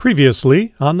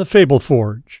Previously on the Fable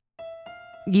Forge.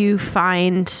 You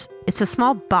find it's a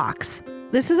small box.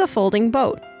 This is a folding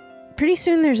boat. Pretty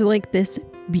soon there's like this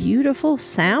beautiful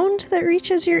sound that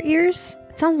reaches your ears.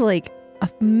 It sounds like a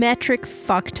metric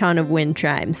fuck ton of wind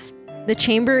chimes. The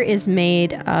chamber is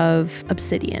made of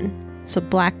obsidian, so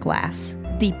black glass.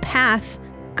 The path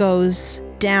goes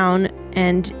down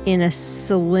and in a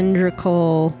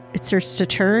cylindrical, it starts to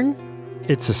turn.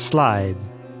 It's a slide.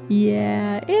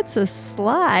 Yeah, it's a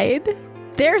slide.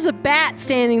 There's a bat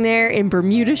standing there in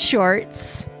Bermuda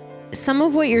shorts. Some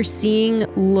of what you're seeing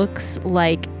looks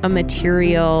like a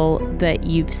material that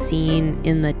you've seen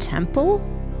in the temple,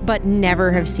 but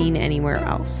never have seen anywhere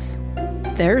else.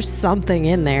 There's something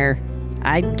in there.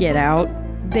 I'd get out.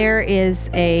 There is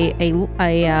a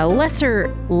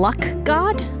lesser luck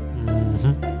god.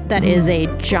 That is a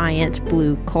giant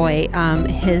blue koi.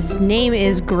 His name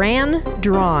is Gran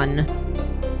Drawn.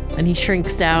 And he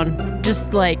shrinks down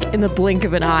just like in the blink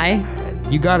of an eye.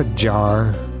 You got a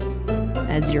jar.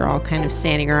 As you're all kind of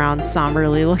standing around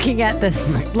somberly looking at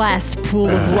this last pool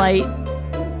of light.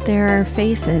 There are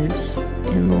faces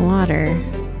in the water.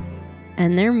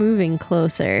 And they're moving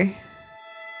closer.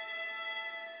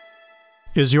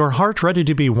 Is your heart ready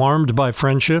to be warmed by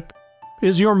friendship?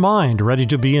 Is your mind ready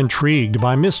to be intrigued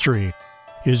by mystery?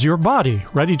 Is your body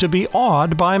ready to be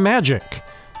awed by magic?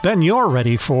 Then you're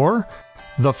ready for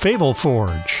the Fable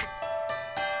Forge.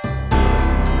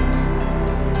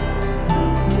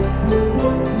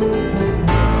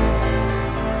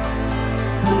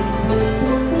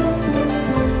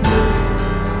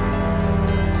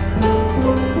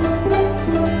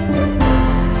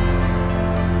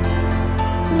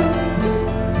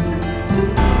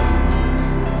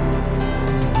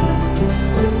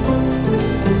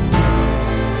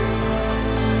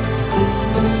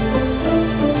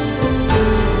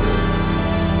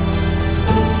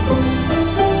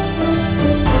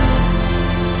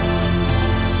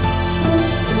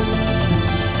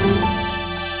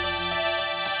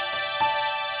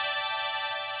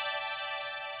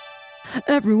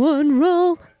 Everyone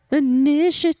roll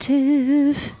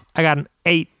initiative. I got an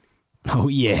 8. Oh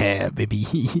yeah, baby.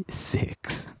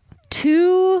 6.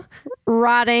 2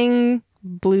 rotting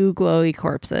blue glowy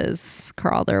corpses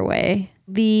crawl their way.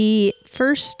 The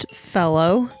first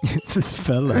fellow This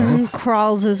fellow.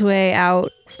 crawls his way out,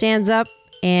 stands up,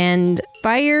 and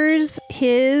fires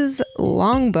his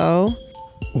longbow.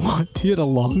 What? He had a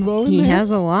longbow in He there?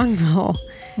 has a longbow.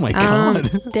 Oh my god.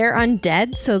 They're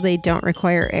undead, so they don't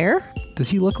require air. Does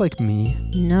he look like me?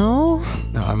 No.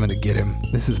 No, I'm gonna get him.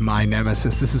 This is my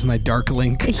nemesis. This is my Dark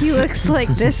Link. He looks like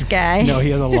this guy. No, he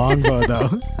has a longbow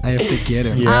though. I have to get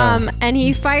him. Yeah. And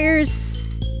he fires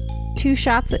 2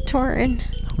 shots at Torin.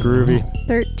 Groovy.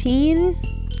 13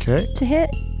 Okay. to hit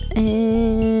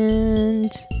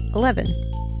and 11.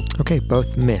 Okay,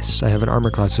 both miss. I have an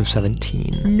armor class of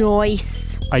 17.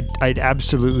 Nice. I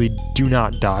absolutely do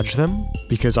not dodge them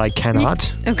because I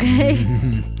cannot. Okay.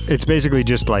 It's basically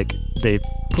just like they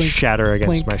Plink, shatter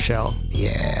against plink. my shell.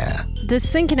 Yeah.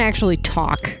 This thing can actually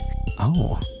talk.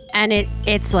 Oh. And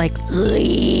it's like,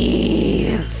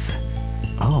 leave.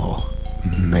 Oh.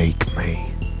 Make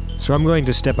me. So I'm going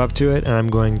to step up to it and I'm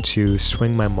going to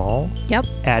swing my maul Yep.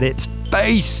 at its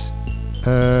base.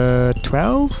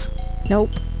 12? Nope.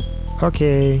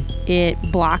 Okay. It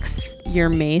blocks your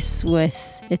mace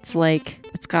with, it's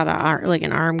got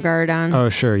an arm guard on. Oh,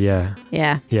 sure, yeah.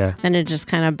 Yeah. Yeah. And it just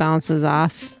kind of bounces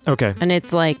off. Okay. And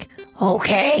it's like,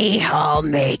 okay, I'll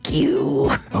make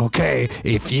you. Okay,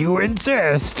 if you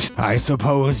insist. I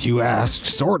suppose you asked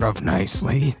sort of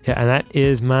nicely. Yeah, and that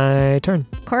is my turn.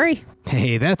 Corey.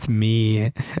 Hey, that's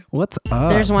me. What's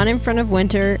up? There's one in front of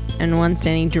Winter and one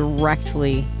standing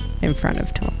directly in front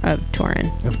of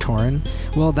Torin. Of Torin?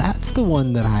 Well, that's the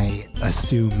one that I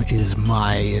assume is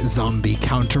my zombie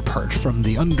counterpart from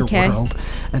the underworld.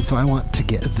 And so I want to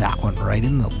get that one right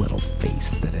in the little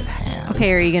face that it has.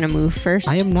 Okay, are you going to move first?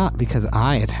 I am not, because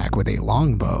I attack with a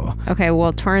longbow. Okay,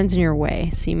 well, Torin's in your way,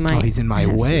 so you might. Oh, he's in my have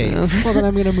to way. move. Well, then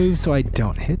I'm going to move so I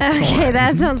don't hit Torin. Okay,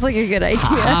 that sounds like a good idea.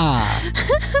 Ha-ha.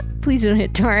 Please don't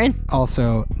hit Torin.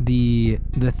 Also, the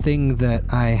thing that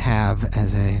I have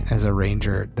as a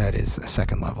ranger that is a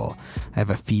second level, I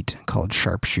have a feat called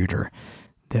Sharpshooter.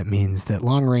 That means that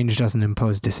long range doesn't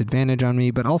impose disadvantage on me,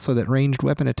 but also that ranged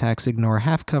weapon attacks ignore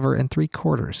half cover and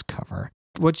 3/4 cover.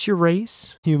 What's your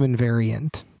race? Human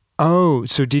variant. Oh,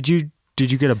 so did you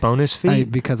get a bonus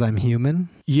feat? Because I'm human.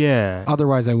 Yeah.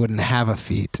 Otherwise, I wouldn't have a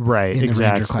feat Right, in the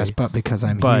exactly. ranger class, but because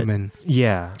I'm But- human.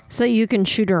 Yeah. So you can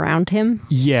shoot around him?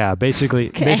 Yeah, basically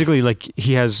Okay. like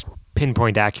he has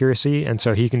pinpoint accuracy and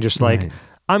so he can just like Right.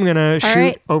 I'm going to shoot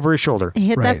right. over his shoulder.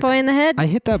 Hit that Right. boy in the head. I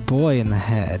hit that boy in the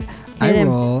head. Hit him.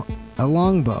 Roll a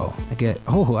longbow.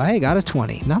 I got a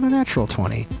 20. Not a natural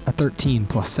 20. A 13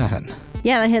 plus 7.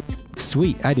 Yeah, that hits.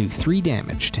 Sweet. I do 3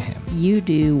 damage to him. You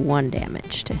do 1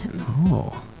 damage to him.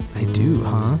 Oh, I do,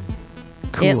 huh?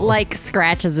 Cool. It like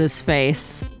scratches his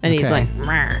face, and he's Okay. like,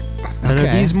 "Meh." And are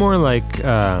Okay. these more like,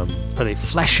 are they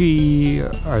fleshy?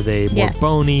 Are they more Yes.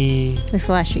 bony? They're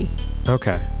fleshy.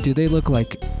 Okay. Do they look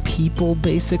like people,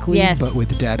 basically, Yes. but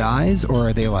with dead eyes, or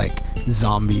are they like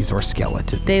zombies or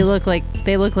skeletons? They look like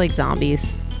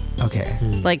zombies. Okay,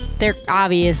 Like they're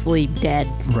obviously dead.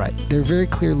 right. They're very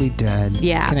clearly dead.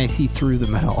 Yeah. Can I see through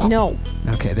them at all? No,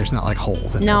 Okay, there's not like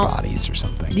holes in No. their bodies or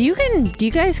something. you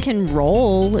guys can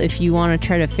roll if you want to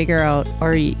try to figure out,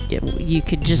 or you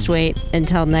could just wait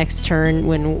until next turn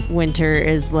when Winter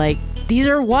is like, these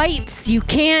are whites. You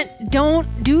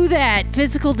don't do that.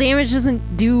 Physical damage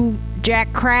doesn't do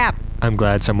jack crap. I'm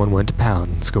glad someone went to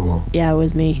Paladin school. Yeah, it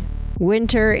was me.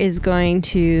 Winter is going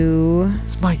to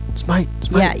Smite. use smite.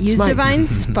 Divine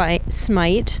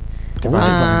Smite.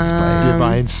 Divine Spite.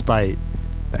 Divine Spite.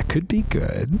 That could be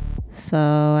good. So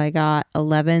I got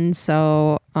 11.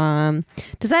 So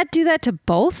does that do that to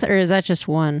both, or is that just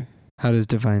one? How does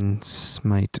Divine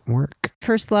Smite work?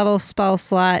 First level spell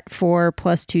slot for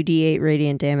plus 2d8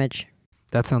 radiant damage.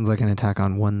 That sounds like an attack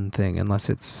on one thing, unless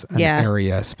it's an Yeah,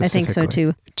 area I specifically. think so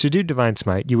too. To do Divine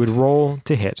Smite, you would roll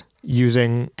to hit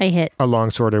using I hit. a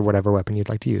longsword or whatever weapon you'd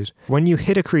like to use. When you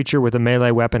hit a creature with a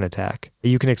melee weapon attack,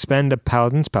 you can expend a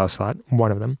Paladin spell slot,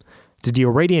 one of them, to deal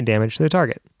radiant damage to the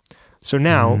target. So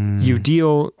now you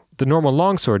deal the normal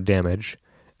longsword damage,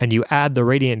 and you add the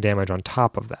radiant damage on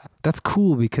top of that. That's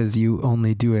cool because you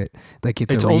only do it like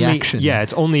it's a only, reaction. Yeah,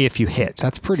 it's only if you hit.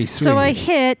 That's pretty sweet. So I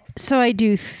hit. So I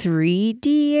do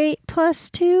 3d8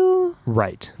 plus 2.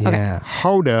 Right. Yeah.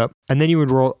 Hold up. And then you would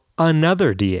roll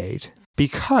another d8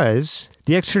 because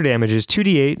the extra damage is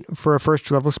 2d8 for a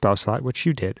first level spell slot, which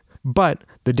you did. But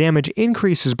the damage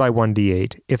increases by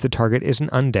 1d8 if the target is an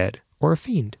undead or a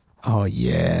fiend. Oh,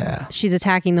 yeah. She's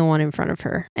attacking the one in front of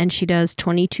her, and she does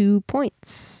 22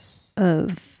 points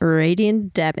of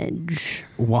radiant damage.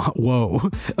 Whoa.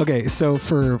 Okay, so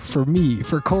for me,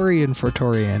 for Corey and for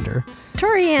Toriander,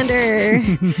 Toriander!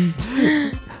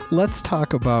 let's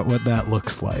talk about what that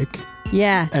looks like.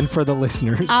 Yeah. And for the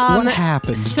listeners, what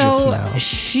happened just now?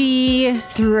 She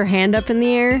threw her hand up in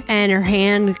the air, and her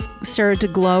hand started to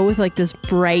glow with like this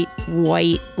bright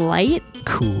white light.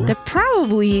 Cool. That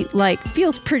probably like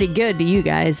feels pretty good to you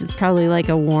guys. It's probably like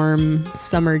a warm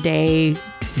summer day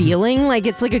feeling. Like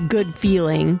it's like a good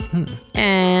feeling.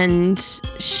 And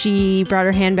she brought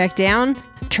her hand back down,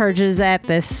 charges at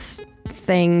this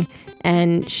thing,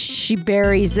 and she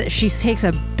buries it. She takes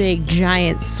a big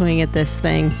giant swing at this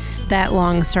thing. That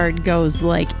longsword goes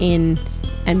like in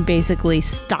and basically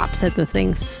stops at the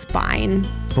thing's spine.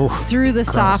 Oof, through the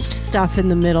gross. soft stuff in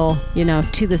the middle,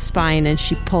 to the spine, and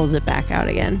she pulls it back out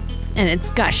again. And it's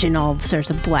gushing all sorts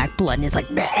of black blood, and it's like...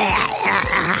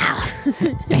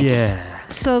 Yeah.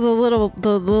 So the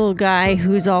little guy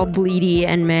who's all bleedy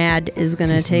and mad is going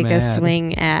to He's take a mad.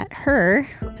 swing at her.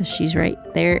 She's right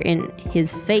there in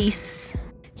his face.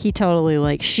 He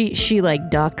totally she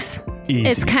ducks. Easy.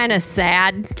 It's kind of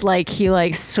sad. Like he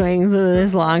swings with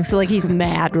his so he's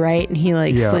mad, right? And he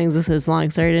Yeah. swings with his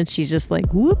longsword, and she's just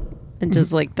like whoop and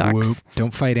just ducks. Whoop.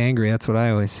 Don't fight angry. That's what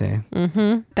I always say.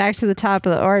 Back to the top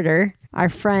of the order. Our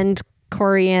friend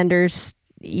Coriander's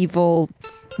evil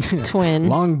twin.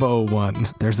 Longbow one.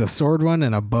 There's a sword one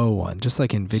and a bow one, just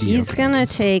like in video He's games. gonna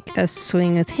take a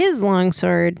swing with his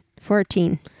longsword.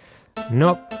 14.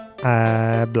 Nope.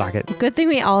 Block it. Good thing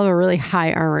we all have a really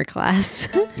high armor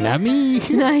class. Not me.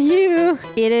 Not you.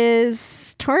 It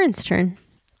is Torrent's turn.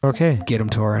 Okay. Get him,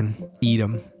 Torin. Eat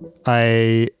him.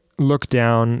 I look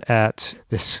down at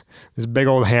this big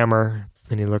old hammer,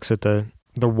 and he looks at the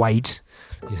white.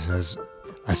 He says,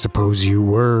 I suppose you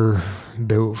were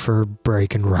built for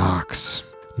breaking rocks,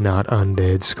 not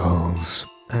undead skulls.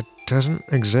 That doesn't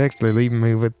exactly leave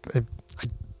me with... I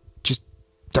just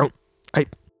don't...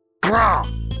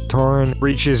 Torin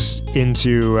reaches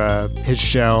into his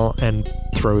shell and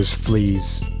throws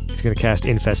fleas. He's going to cast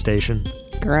Infestation.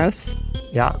 Gross.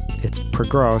 Yeah, it's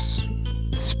gross.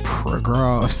 It's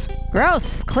gross.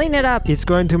 Gross. Clean it up. It's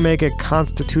going to make a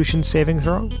Constitution saving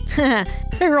throw. I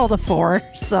rolled a 4,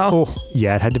 so... Oh,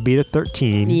 yeah, it had to beat a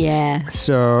 13. Yeah.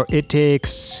 So it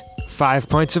takes 5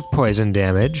 points of poison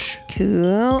damage.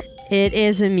 Cool. It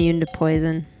is immune to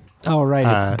poison. Oh, right.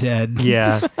 It's dead.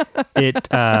 Yeah. It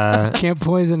Can't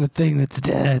poison a thing that's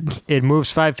dead. it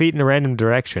moves 5 feet in a random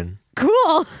direction.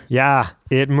 Cool. Yeah,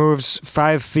 it moves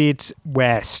 5 feet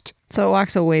west. So it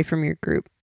walks away from your group.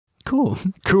 Cool.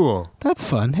 Cool. That's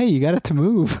fun. Hey, you got it to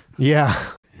move. Yeah.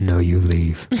 No, you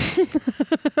leave.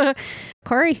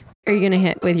 Corey, are you going to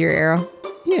hit with your arrow?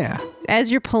 Yeah.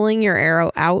 As you're pulling your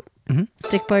arrow out,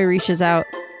 Stick Boy reaches out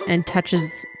and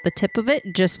touches the tip of it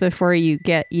just before you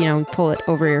pull it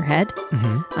over your head.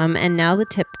 And now the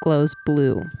tip glows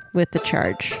blue with the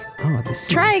charge. Oh, this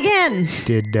Try again.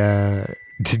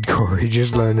 Did Corey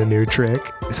just learn a new trick?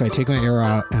 So I take my arrow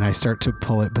out and I start to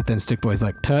pull it, but then Stick Boy's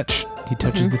like, touch. He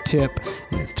touches the tip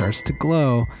and it starts to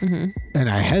glow. And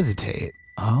I hesitate.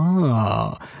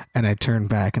 Oh. And I turn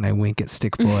back and I wink at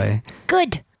Stick Boy.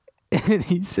 Good. And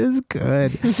he says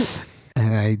good.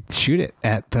 And I shoot it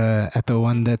at the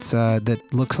one that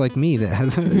looks like me, that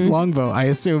has a longbow. I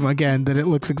assume again that it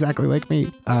looks exactly like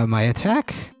me. My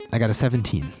attack, I got a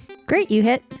 17. Great, you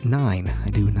hit. 9. I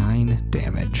do 9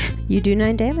 damage. You do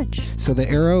 9 damage. So the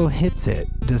arrow hits it.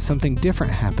 Does something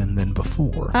different happen than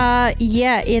before?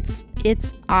 Yeah, its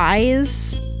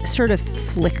eyes sort of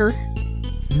flicker.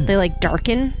 They like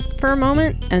darken for a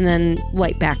moment and then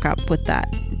light back up with that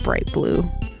bright blue.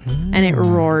 And it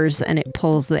roars and it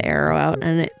pulls the arrow out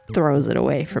and it throws it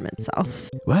away from itself.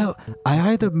 Well,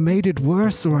 I either made it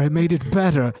worse or I made it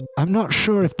better. I'm not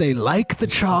sure if they like the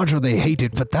charge or they hate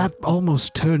it, but that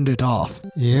almost turned it off.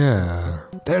 Yeah.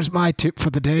 There's my tip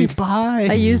for the day. Bye.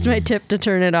 I used my tip to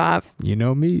turn it off. You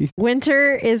know me.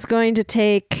 Winter is going to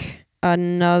take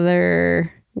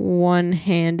another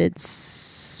one-handed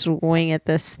swing at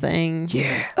this thing.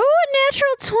 Yeah. Ooh, a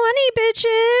natural 20,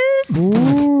 bitches.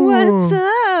 Ooh. What's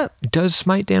up? Does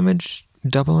smite damage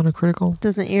double on a critical?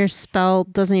 Doesn't your spell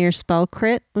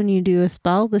crit when you do a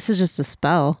spell? This is just a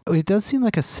spell. It does seem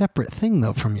like a separate thing,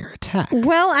 though, from your attack.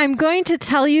 Well, I'm going to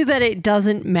tell you that it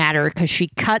doesn't matter because she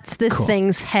cuts this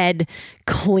thing's head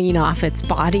clean off its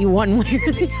body one way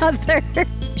or the other.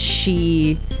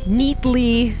 She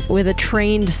neatly, with a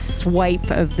trained swipe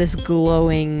of this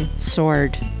glowing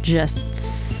sword, just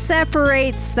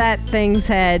separates that thing's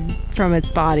head from its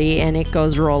body and it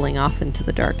goes rolling off into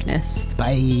the darkness.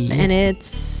 Bye. And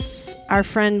it's our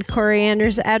friend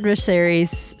Coriander's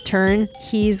adversary's turn.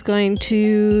 He's going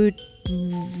to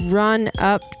run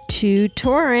up to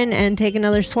Torin and take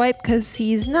another swipe because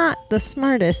he's not the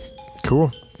smartest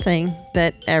Cool. thing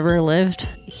that ever lived.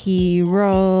 He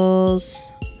rolls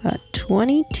a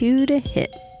 22 to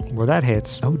hit. Well, that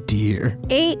hits. Oh, dear.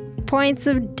 8 points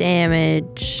of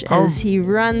damage as he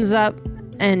runs up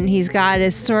and he's got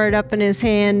his sword up in his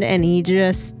hand and he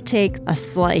just takes a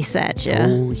slice at you.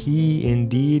 Oh,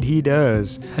 he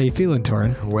does. How you feeling,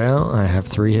 Torin? Well, I have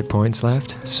 3 hit points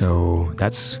left, so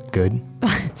that's good.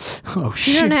 Oh,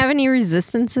 shit. You don't have any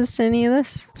resistances to any of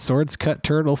this? Swords cut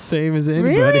turtles, same as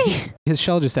anybody. Really? His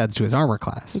shell just adds to his armor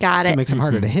class. Got So it. it makes him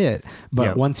harder to hit. But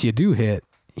Yep. once you do hit,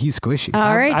 he's squishy.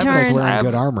 All right, I've- It's like Torin. wearing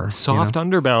good armor. Soft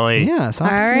underbelly. Yeah,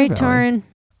 soft All right, underbelly. Torin.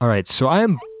 All right, so I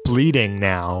am bleeding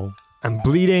now. I'm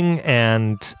bleeding,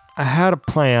 and I had a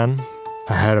plan.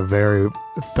 I had a very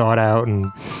thought out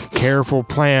and careful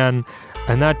plan,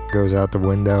 and that goes out the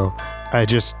window. I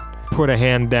just put a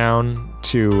hand down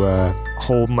to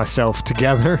hold myself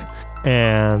together,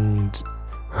 and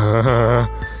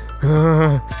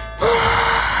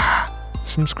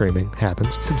some screaming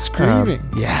happens. Some screaming.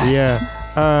 Yes.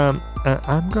 Yeah.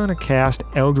 I'm gonna cast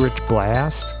Eldritch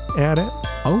Blast at it.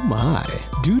 Oh my.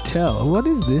 Do tell. What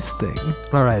is this thing?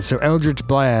 All right, so Eldritch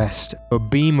Blast, a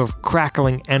beam of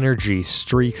crackling energy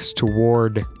streaks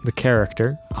toward the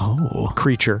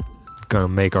creature. Gonna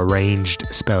make a ranged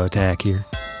spell attack here.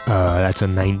 That's a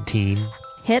 19.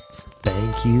 Hits.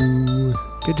 Thank you.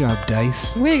 Good job,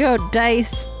 Dice. Way to go,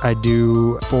 Dice. I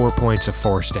do 4 points of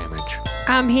force damage.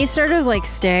 He sort of like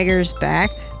staggers back,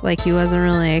 like he wasn't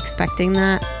really expecting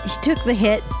that. He took the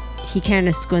hit. He kind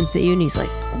of squints at you and he's like,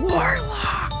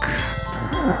 Warlock.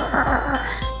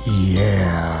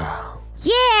 Yeah.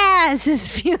 Yeah,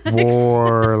 says Felix.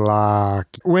 Warlock.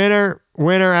 Winner,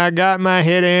 I got my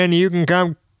hit in. You can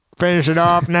come finish it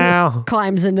off now.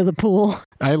 Climbs into the pool.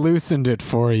 I loosened it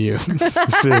for you.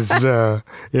 This is,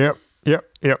 yep.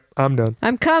 I'm done.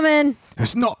 I'm coming.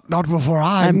 It's not before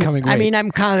I'm coming. Wait.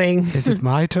 I'm coming. Is it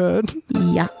my turn?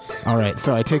 Yes. All right,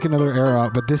 so I take another arrow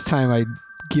out, but this time I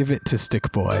give it to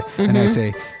Stick Boy, and I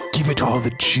say, give it all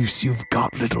the juice you've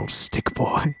got, little Stick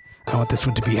Boy. I want this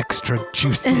one to be extra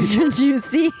juicy. Extra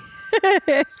juicy.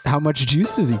 How much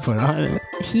juice does he put on it?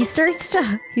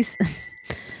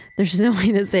 There's no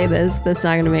way to say this that's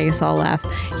not going to make us all laugh.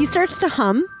 He starts to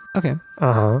hum. Okay.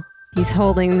 Uh-huh. He's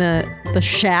holding the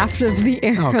shaft of the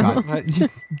arrow. Oh, God.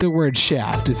 The word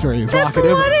shaft is very That's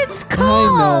evocative. what it's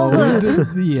called. I know.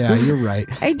 Yeah, you're right.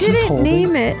 I didn't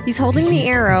name it. He's holding the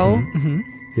arrow,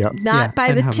 Yeah. Not by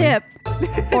and the humming. tip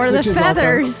or the Which is also-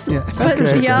 feathers, yeah, but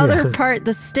okay. the other part,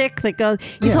 the stick that goes.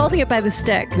 He's Yeah. holding it by the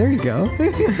stick, There you go.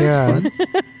 Yeah.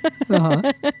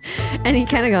 Uh-huh. and he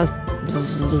kind of goes,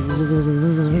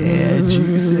 Yeah,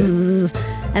 juice it.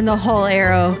 and the whole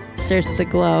arrow starts to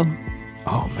glow.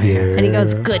 Oh man. And he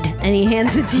goes, good, and he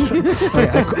hands it to you.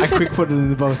 I quick put it in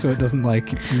the bow so it doesn't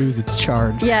like lose its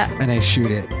charge. Yeah. And I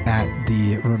shoot it at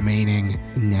the remaining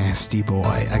nasty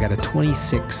boy. I got a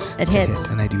 26 It to hits.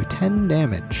 hit, and I do 10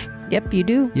 damage. Yep, you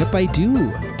do. Yep, I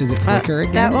do. Does it flicker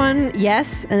again? That one,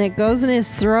 yes, and it goes in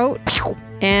his throat,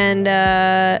 and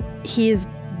he is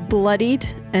bloodied,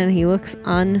 and he looks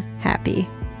unhappy.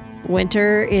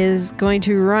 Winter is going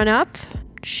to run up.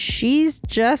 She's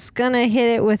just gonna hit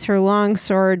it with her long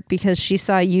sword because she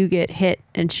saw you get hit,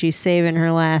 and she's saving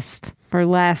her last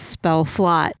spell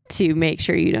slot to make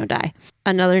sure you don't die.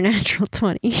 Another natural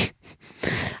 20.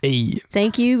 Hey.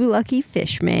 Thank you, Lucky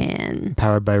Fishman.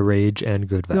 Powered by rage and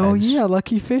good vibes. Oh yeah,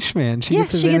 lucky fishman. She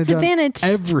gets advantage. on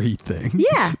everything.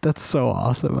 Yeah. That's so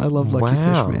awesome. I love lucky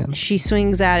Wow. fishman. She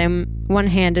swings at him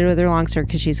one-handed with her longsword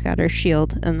because she's got her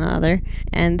shield in the other.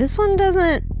 And this one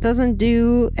doesn't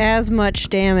do as much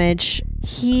damage.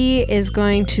 He is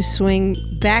going to swing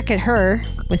back at her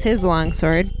with his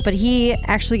longsword, but he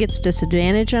actually gets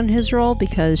disadvantage on his roll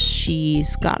because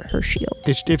she's got her shield.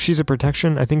 If she's a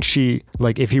protection, I think she,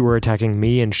 like, if he were attacking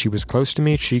me and she was close to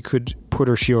me, she could put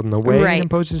her shield in the way Right. and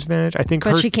impose disadvantage. I think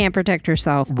But she can't protect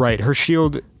herself. Right, her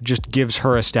shield just gives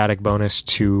her a static bonus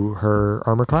to her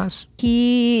armor class.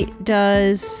 He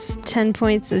does 10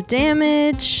 points of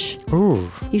damage. Ooh.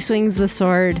 He swings the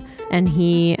sword, and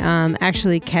he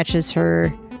actually catches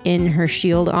her in her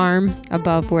shield arm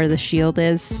above where the shield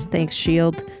is. Thanks,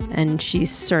 shield. And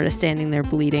she's sort of standing there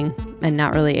bleeding and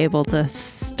not really able to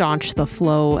staunch the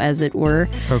flow, as it were.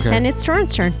 Okay. And it's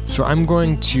Torrent's turn. So I'm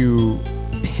going to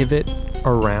pivot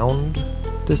around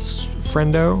this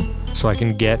friendo so I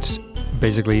can get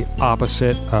basically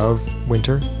opposite of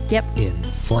Winter. Yep. In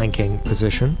flanking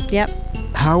position. Yep.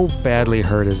 How badly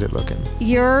hurt is it looking?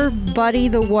 Your buddy,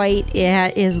 the white,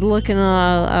 is looking,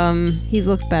 he's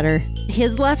looked better.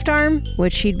 His left arm,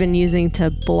 which he'd been using to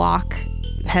block,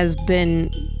 has been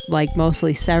like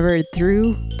mostly severed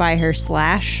through by her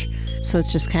slash. So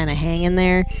it's just kind of hanging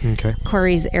there. Okay.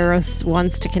 Corey's arrow's one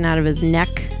sticking out of his neck,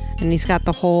 and he's got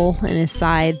the hole in his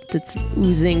side that's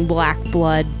oozing black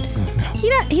blood. Oh, no.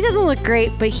 He doesn't look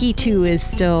great, but he too is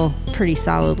still pretty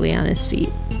solidly on his feet.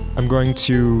 I'm going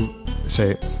to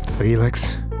say,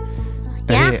 Felix,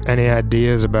 Yeah? any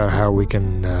ideas about how we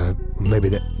can maybe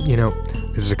that,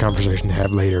 this is a conversation to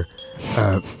have later.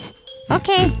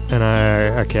 Okay. And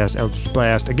I cast Eldritch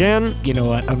Blast again. You know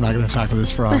what? I'm not going to talk to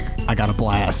this frog. I got a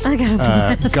blast. I got a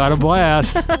blast. Got a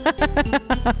blast.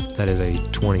 That is a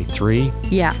 23.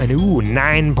 Yeah. And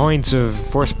 9 points of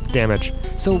force damage.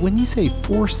 So when you say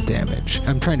force damage,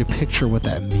 I'm trying to picture what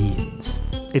that means.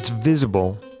 It's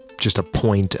visible, just a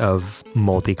point of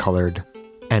multicolored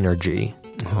energy.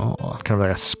 Oh. Kind of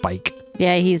like a spike.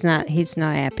 Yeah, he's not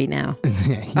happy now.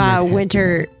 Yeah,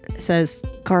 Winter says,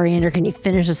 Coriander, can you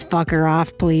finish this fucker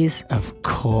off, please? Of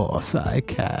course I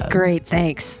can. Great,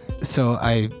 thanks. So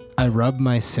I rub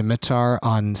my scimitar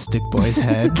on Stick Boy's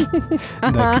head,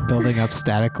 like building up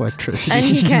static electricity.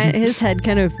 And his head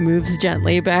kind of moves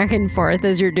gently back and forth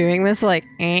as you're doing this, like,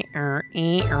 And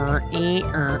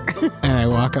I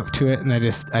walk up to it and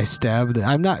I stab.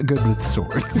 I'm not good with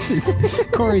swords.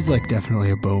 Corey's like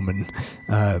definitely a bowman,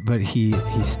 but he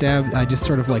stabbed. I just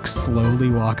sort of like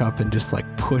slowly walk up and just like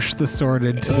push the sword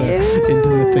into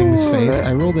the thing's face.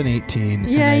 I rolled an 18.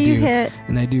 Yeah, and you hit.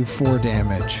 And I do 4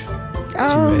 damage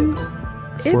to it.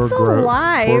 It's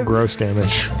alive. 4 gross damage.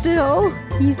 Still,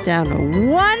 he's down to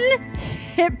 1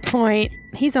 hit point.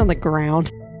 He's on the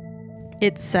ground.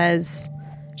 It says,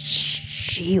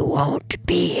 she won't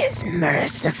be as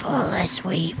merciful as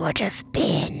we would have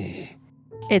been.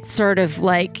 It sort of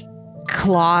like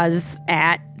claws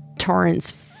at Torrent's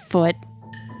foot.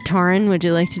 Torrent, would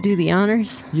you like to do the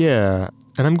honors? Yeah.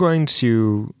 And I'm going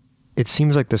to... It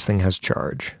seems like this thing has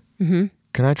charge. Mm-hmm.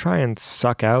 Can I try and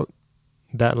suck out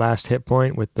that last hit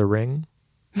point with the ring?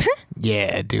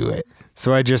 Yeah, do it.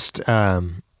 So I just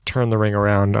turn the ring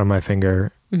around on my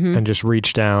finger and just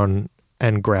reach down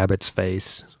and grab its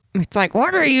face. It's like,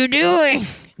 what are you doing?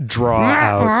 Draw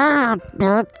out.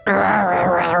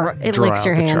 It draw licks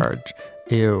your out the hand. charge.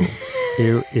 Ew.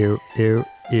 Ew, ew, ew,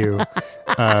 ew.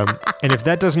 And if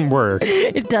that doesn't work,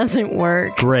 It doesn't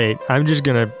work. great. I'm just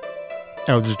going to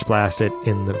Eldritch Blast it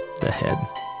in the head.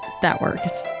 That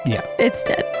works. Yeah. It's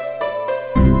dead.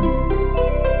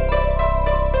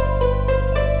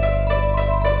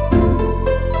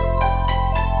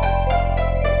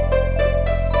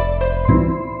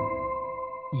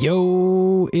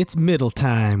 middle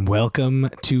time. Welcome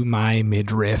to my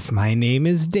midriff. My name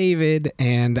is David,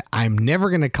 and I'm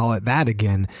never going to call it that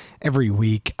again. Every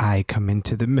week, I come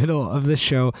into the middle of the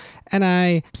show, and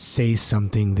I say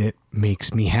something that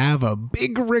makes me have a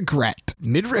big regret.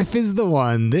 Midriff is the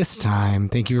one this time.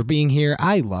 Thank you for being here.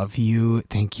 I love you.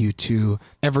 Thank you to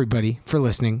everybody for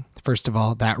listening. First of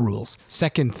all, that rules.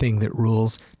 Second thing that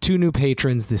rules, 2 new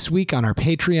patrons this week on our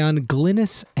Patreon,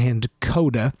 Glynis and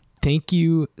Coda. Thank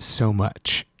you so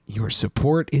much. Your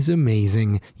support is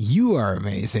amazing. You are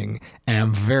amazing. And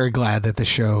I'm very glad that the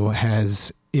show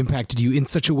has impacted you in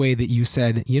such a way that you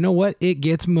said, you know what? It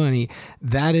gets money.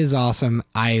 That is awesome.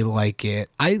 I like it.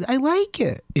 I like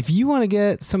it. If you want to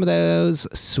get some of those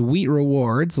sweet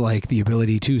rewards, like the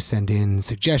ability to send in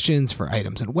suggestions for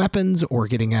items and weapons, or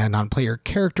getting a non-player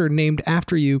character named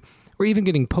after you, or even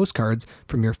getting postcards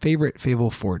from your favorite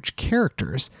Fable Forge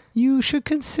characters, you should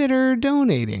consider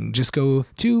donating. Just go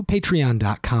to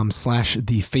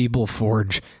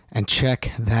patreon.com/thefableforge and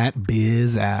check that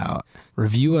biz out.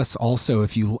 Review us also.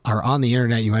 If you are on the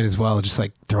internet, you might as well just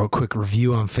like throw a quick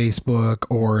review on Facebook,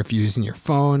 or if you're using your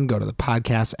phone, go to the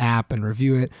podcast app and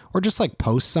review it, or just like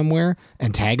post somewhere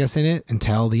and tag us in it and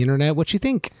tell the internet what you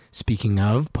think. Speaking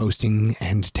of posting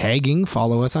and tagging,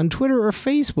 follow us on Twitter or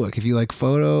Facebook if you like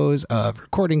photos of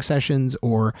recording sessions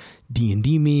or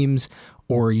D&D memes,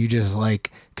 or you just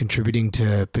like contributing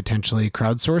to potentially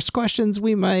crowdsourced questions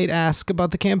we might ask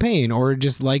about the campaign, or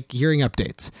just like hearing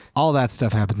updates. All that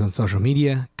stuff happens on social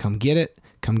media. Come get it.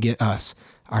 Come get us.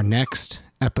 Our next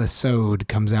episode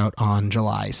comes out on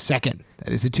July 2nd.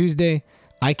 That is a Tuesday.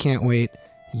 I can't wait.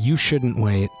 You shouldn't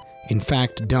wait. In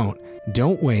fact, don't.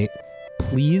 Don't wait.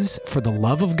 Please, for the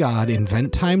love of God,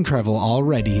 invent time travel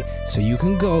already so you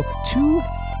can go to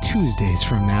Tuesdays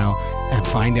from now and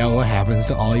find out what happens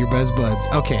to all your best buds.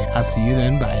 Okay, I'll see you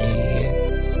then. Bye.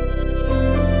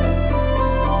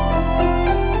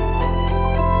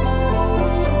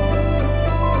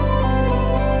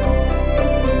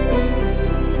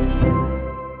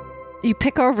 You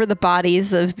pick over the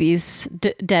bodies of these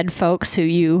dead folks who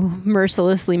you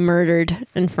mercilessly murdered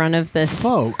in front of this.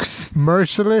 Folks,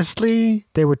 mercilessly?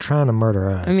 They were trying to murder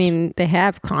us. I mean, they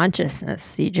have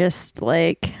consciousness. You just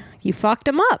you fucked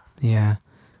them up. Yeah.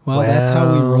 Well, that's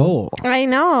how we roll. I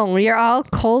know. You're all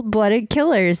cold-blooded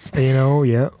killers. You know,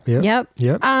 yep.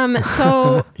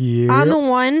 So Yep. On the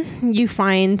one, you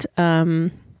find they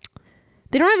don't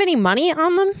have any money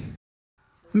on them.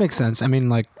 Makes sense. I mean,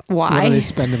 like, why? What are they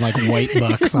spending like white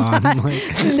bucks on?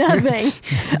 Nothing.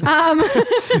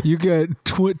 You get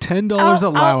 $10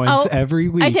 allowance every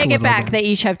week. I take it back. They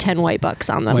each have 10 white bucks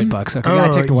on them. White bucks. Okay, I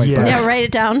take the white bucks. Yeah, write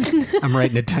it down. I'm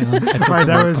writing it down. Right,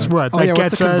 that was what? That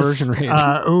what's the conversion rate?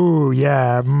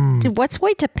 Dude, what's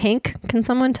white to pink? Can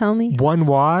someone tell me? 1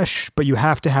 wash, but you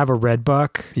have to have a red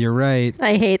buck. You're right.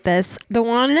 I hate this. The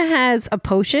one has a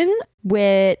potion,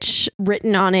 which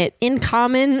written on it in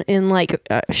common in like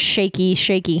a shaky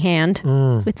hand.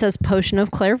 It says Potion of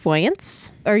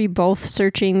Clairvoyance. Are you both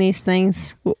searching these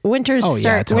things?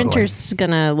 Winter's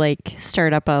gonna like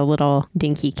start up a little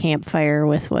dinky campfire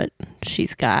with what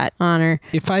she's got on her.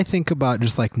 If I think about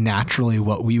just like naturally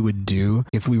what we would do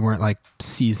if we weren't like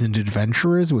seasoned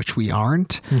adventurers, which we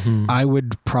aren't, I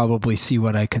would probably see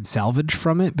what I could salvage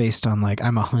from it based on like,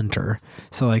 I'm a hunter.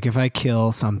 So like if I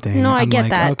kill something, I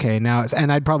get that. Okay, now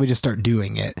and I'd probably just start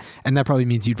doing it. And that probably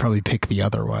means you'd probably pick the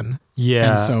other one.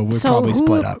 Yeah. And so we'd probably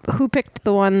split up. Who picked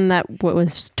the one that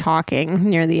was talking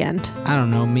near the end? I don't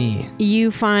know, me.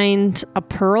 You find a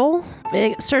pearl.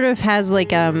 It sort of has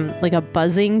like a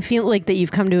buzzing feel, like that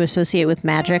you've come to associate with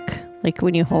magic. Like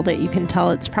when you hold it, you can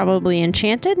tell it's probably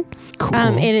enchanted.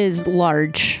 Cool. It is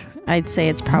large. I'd say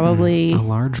it's probably a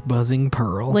large buzzing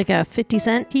pearl, like a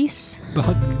 50-cent piece.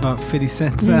 About 50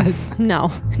 cent size. No,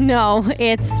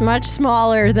 it's much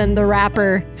smaller than the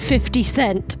rapper 50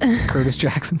 Cent. Curtis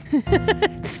Jackson.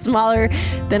 It's smaller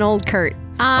than old Kurt.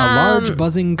 A large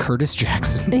buzzing Curtis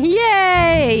Jackson.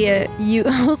 Yay! You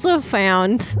also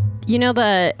found,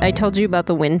 I told you about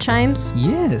the wind chimes?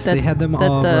 Yes, they had them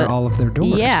over all of their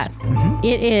doors. Yeah.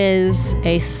 It is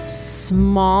a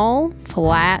small,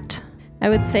 flat, I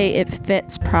would say it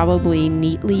fits probably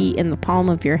neatly in the palm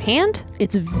of your hand.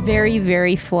 It's very,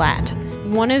 very flat.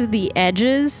 One of the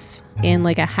edges in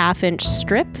like a 1/2-inch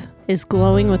strip is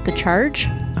glowing with the charge.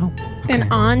 Oh, okay.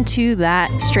 And onto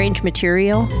that strange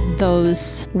material,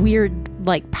 those weird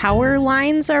like power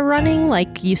lines are running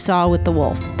like you saw with the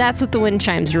wolf. That's what the wind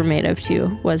chimes were made of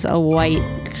too, was a white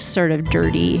sort of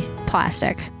dirty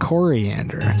plastic.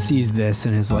 Coriander sees this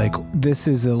and is like, this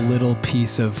is a little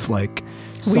piece of like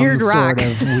Weird some rock.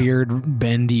 sort of weird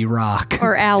bendy rock.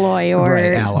 Or alloy or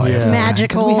Right, alloy Yeah. of some kind.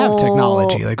 magical. 'Cause we have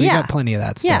technology. Like we Yeah. got plenty of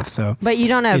that stuff. Yeah. So But you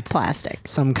don't have It's- plastic.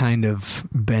 some kind of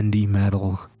bendy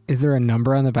metal. Is there a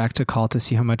number on the back to call to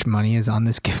see how much money is on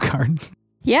this gift card?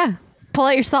 Yeah. Pull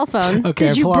out your cell phone. Okay,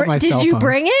 did I you pull out my did cell you phone.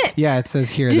 bring it? Yeah, it says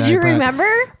here. Did that you I brought remember?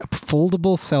 a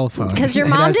foldable cell phone? 'Cause your It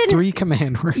mom has didn't- 3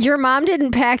 command words. Your mom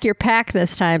didn't pack your pack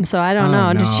this time, so I don't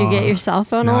Oh, know. Did you no. get your cell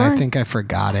phone No, along? I think I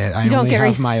forgot it. I You don't only get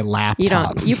have my laptop. You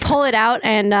don't. You pull it out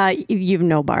and you have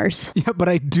no bars. Yeah, but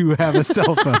I do have a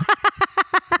cell phone.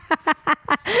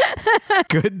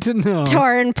 Good to know.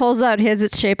 Torin pulls out his.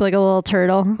 It's shaped like a little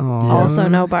turtle. Aw. Also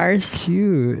no bars.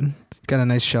 Cute. Got a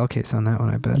nice shell case on that one,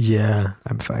 I bet. Yeah.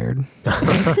 I'm fired.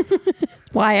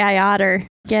 Why I otter.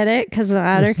 Get it? Because the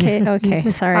otter case. Okay,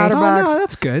 sorry. Otter- Oh, box. no,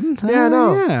 that's good. Yeah,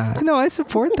 no. Yeah. No, I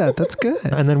support that. That's good.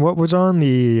 And then what was on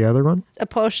the other one? A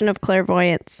potion of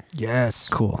clairvoyance. Yes.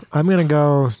 Cool. I'm going to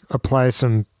go apply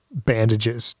some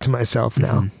bandages to myself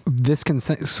now. This can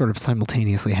sort of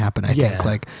simultaneously happen, I Yeah. think.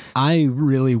 Like, I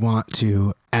really want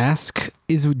to ask,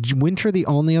 is Winter the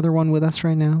only other one with us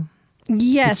right now?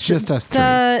 Yes, It's just us three.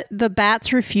 The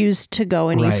bats refuse to go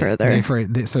any Right.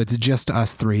 further. So it's just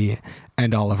us 3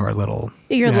 and all of our little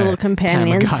Your little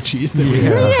companions. Tamagotchis that we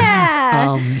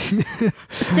have. Yeah.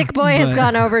 Stick Boy has but-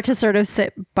 gone over to sort of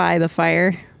sit by the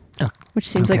fire, which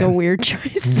seems like okay. a weird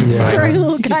choice Yeah. for a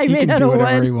little guy he made can out do of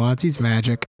whatever wood. he wants. He's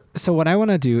magic. So what I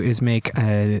want to do is make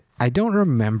I don't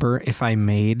remember if I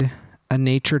made a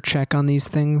nature check on these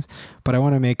things, but I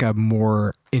want to make a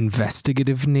more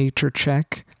investigative nature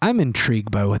check. I'm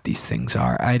intrigued by what these things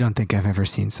are. I don't think I've ever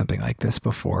seen something like this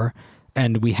before.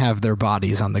 And we have their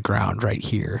bodies on the ground right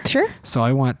here. Sure. So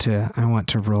I want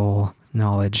to roll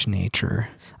knowledge nature.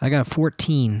 I got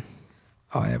 14.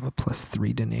 Oh, I have a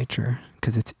 +3 to nature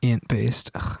because it's int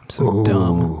based. Ugh, I'm so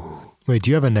dumb. Wait, do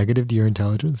you have a negative to your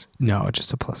intelligence? No,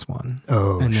 just a +1.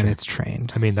 Oh, and sure. then it's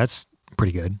trained. I mean, that's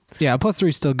pretty good. Yeah, a +3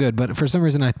 is still good, but for some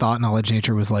reason I thought knowledge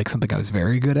nature was like something I was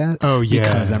very good at. Oh, yeah.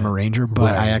 Because I'm a ranger,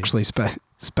 but I Right. actually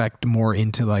spec more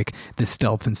into like the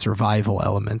stealth and survival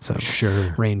elements of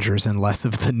Sure. rangers and less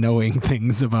of the knowing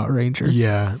things about rangers.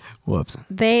 Yeah. Whoops.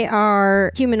 They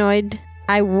are humanoid.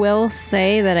 I will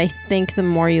say that I think the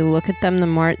more you look at them, the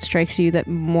more it strikes you that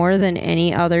more than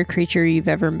any other creature you've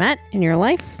ever met in your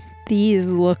life,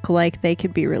 these look like they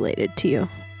could be related to you.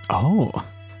 Oh,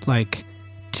 like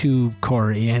to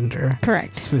Coriander.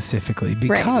 Correct. Specifically,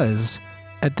 because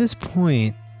at this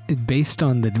point, based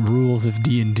on the rules of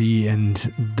D&D and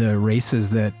the races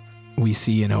that we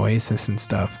see in Oasis and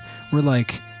stuff, we're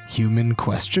like human ?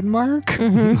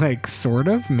 Mhm. Like sort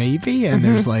of maybe, and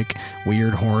there's like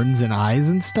weird horns and eyes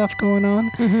and stuff going on.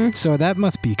 Mm-hmm. So that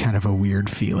must be kind of a weird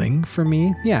feeling for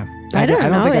me. Yeah. I don't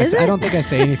know, think is I it? don't think I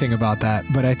say anything about that,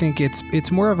 but I think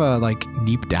it's more of a like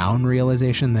deep down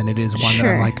realization than it is one that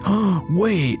Sure. I'm like, oh,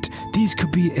 wait, these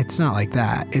could be. It's not like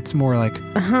that. It's more like,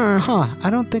 Uh-huh. I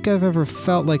don't think I've ever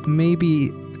felt like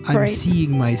maybe I'm Right.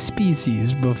 seeing my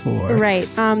species before. Right.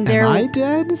 Am They're I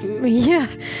dead? Yeah,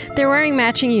 they're wearing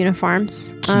matching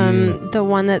uniforms. Cute. The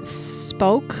one that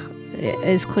spoke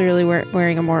is clearly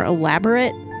wearing a more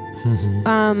elaborate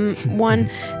one.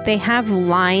 They have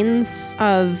lines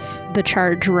of the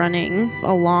charge running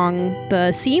along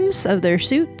the seams of their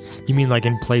suits. You mean like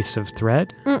in place of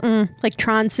threat? Like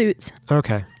Tron suits.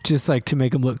 Okay. Just like to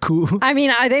make them look cool. I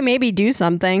mean, they maybe do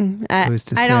something. Who's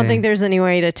to I don't say? think there's any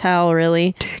way to tell,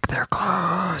 really. Take their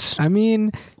clothes. I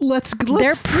mean, let's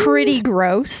They're pretty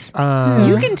gross.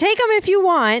 You can take them if you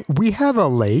want. We have a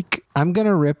lake. I'm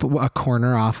gonna rip a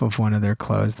corner off of one of their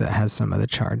clothes that has some of the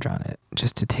charge on it,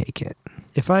 just to take it.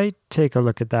 If I take a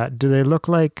look at that, do they look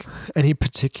like any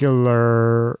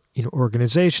particular,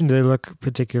 organization? Do they look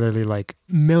particularly like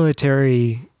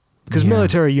military? Because Yeah.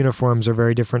 military uniforms are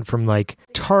very different from like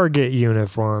Target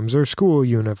uniforms or school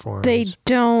uniforms. They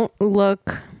don't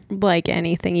look like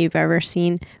anything you've ever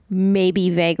seen. Maybe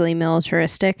vaguely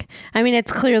militaristic. I mean,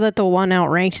 it's clear that the one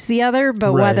outranked the other,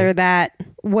 but Right. whether that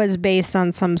was based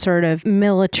on some sort of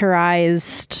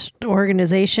militarized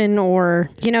organization or,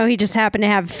 he just happened to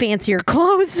have fancier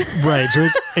clothes. Right. So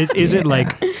is it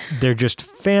like they're just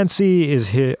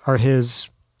fancy? Are his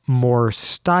more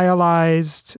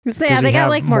stylized? Yeah, Does they he got have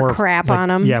like more crap like, on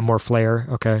them. Yeah, more flair.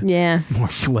 Okay. Yeah. More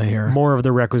flair. More of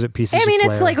the requisite pieces. I mean, of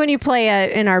it's flair. like when you play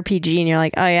an RPG and you're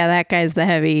like, oh yeah, that guy's the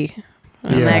heavy.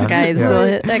 And Yeah.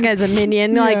 that guy's a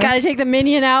minion. Like, gotta take the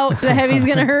minion out. The heavy's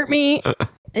gonna hurt me.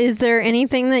 Is there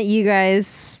anything that you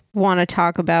guys want to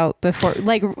talk about before?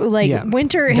 Like Yeah,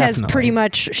 Winter has definitely. pretty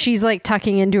much. She's like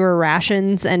tucking into her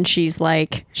rations, and she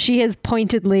is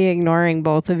pointedly ignoring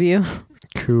both of you.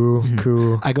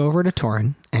 Cool. I go over to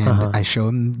Torin and I show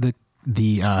him the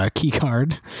the key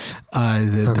card,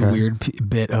 the weird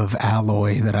bit of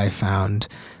alloy that I found,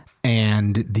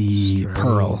 and the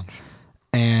pearl.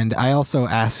 And I also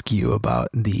ask you about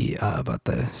the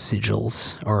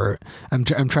sigils, or I'm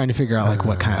trying to figure out like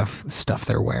what kind of stuff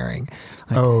they're wearing.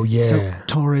 Like, So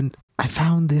Torin, I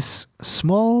found this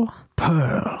small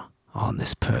pearl on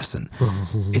this person.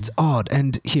 It's odd,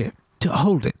 and here, to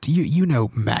hold it. You know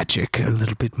magic a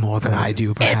little bit more than I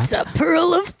do, perhaps. It's a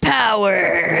pearl of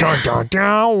power. Dun, dun,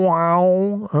 dun,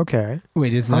 wow. Okay.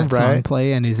 Wait, is that song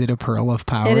play, and is it a pearl of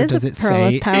power? It is Does a it pearl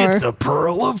say of power. It's a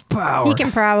pearl of power? He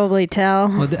can probably tell.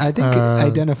 Well, I think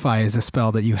identify is a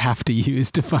spell that you have to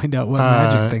use to find out what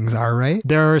magic things are, right?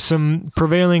 There are some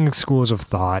prevailing schools of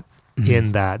thought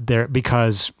in that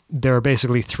because there are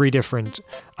basically 3 different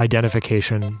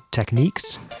identification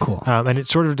techniques. Cool. And it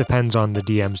sort of depends on the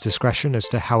DM's discretion as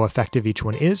to how effective each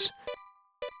one is.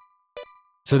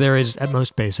 So there is, at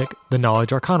most basic, the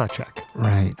Knowledge Arcana check.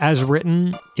 Right. As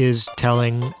written is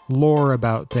telling lore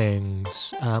about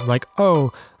things, like,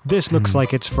 this looks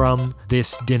like it's from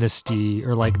this dynasty,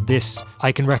 or like this,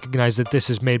 I can recognize that this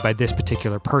is made by this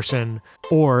particular person,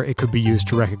 or it could be used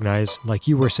to recognize, like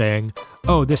you were saying,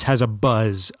 this has a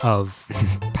buzz of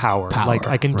power. Like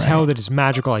I can tell that it's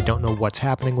magical, I don't know what's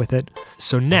happening with it.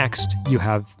 So next, you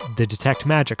have the Detect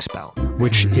Magic spell,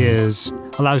 which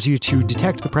allows you to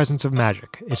detect the presence of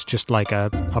magic. It's just like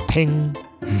a ping.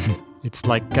 It's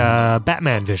like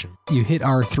Batman vision. You hit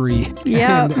R3,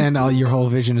 Yep. and all your whole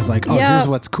vision is like, here's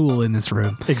what's cool in this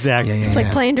room. Exactly. It's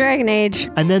like playing Dragon Age.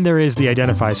 And then there is the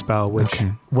Identify spell, which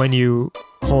when you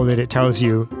hold it, it tells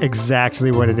you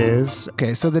exactly what it is.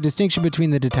 Okay, so the distinction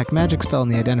between the Detect Magic spell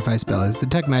and the Identify spell is the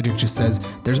Detect Magic just says,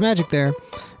 there's magic there,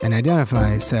 and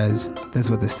Identify says, this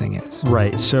is what this thing is.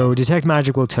 Right, so Detect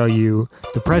Magic will tell you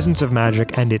the presence of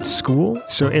magic and its school.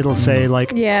 So it'll say like,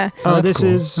 this cool.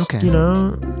 is,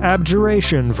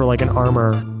 abjuration for like an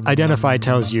armor. Identify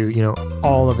tells you,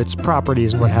 all of its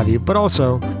properties and what have you. But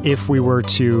also, if we were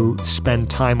to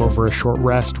spend time over a short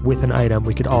rest with an item,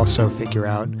 we could also figure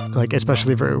out, like,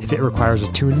 especially if it requires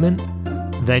attunement,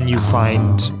 then you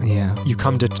you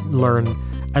come to learn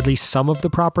at least some of the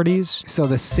properties. So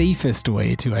the safest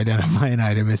way to identify an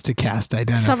item is to cast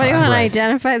Identify. Somebody want to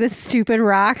identify this stupid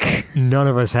rock? None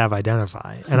of us have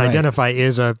Identify. And Identify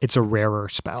it's a rarer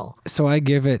spell. So I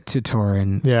give it to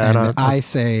Torin, and I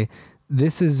say,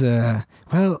 this is a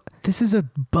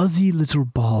buzzy little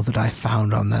ball that I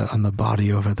found on the body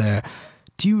over there.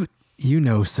 Do you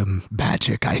know some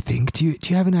magic, I think. Do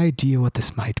you have an idea what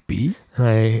this might be?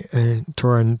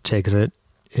 Torin takes it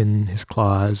in his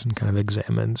claws and kind of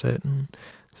examines it and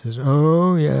says,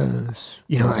 oh, yes.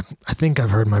 I think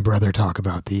I've heard my brother talk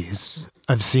about these.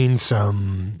 I've seen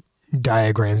some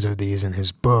diagrams of these in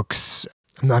his books.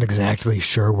 I'm not exactly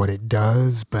sure what it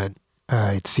does, but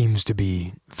it seems to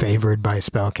be favored by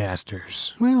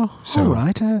spellcasters. Well, all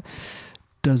right.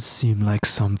 Does seem like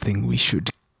something we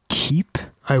should keep.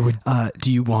 I would.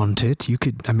 Do you want it? You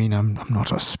could. I mean, I'm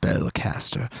not a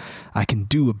spellcaster. I can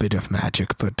do a bit of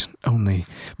magic, but only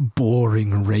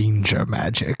boring ranger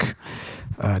magic.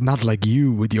 Not like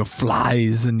you with your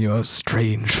flies and your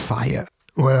strange fire.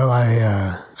 Well,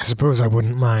 I suppose I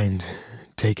wouldn't mind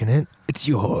taking it. It's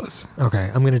yours.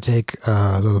 Okay, I'm gonna take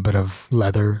a little bit of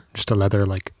leather, just a leather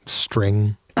like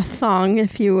string. A thong,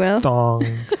 if you will. Thong.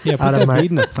 Yeah, put that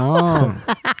bead in a thong.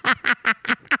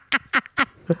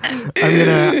 I'm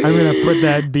gonna put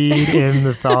that bead in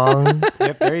the thong.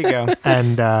 Yep, there you go.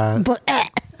 And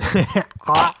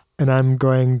and I'm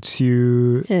going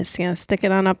to just gonna stick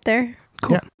it on up there.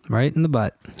 Cool. Yeah. Right in the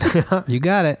butt. You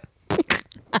got it.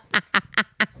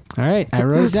 All right, I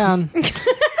wrote it down.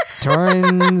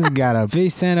 Torin's got a 50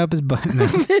 cent up his butt now.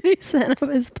 50 cent up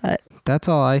his butt. That's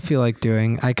all I feel like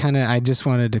doing. I just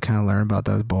wanted to kind of learn about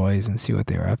those boys and see what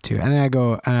they were up to. And then I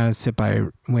go and I sit by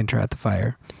Winter at the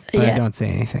fire. But I don't say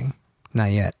anything.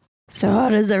 Not yet. So how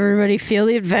does everybody feel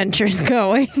the adventure's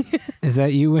going? Is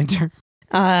that you, Winter?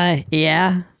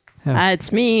 Yeah. Oh.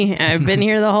 It's me. I've been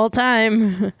here the whole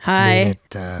time. Hi.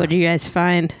 What do you guys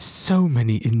find? So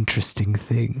many interesting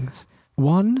things.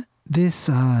 One, this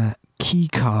key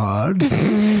card.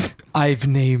 I've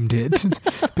named it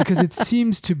because it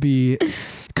seems to be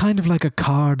kind of like a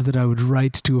card that I would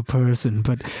write to a person,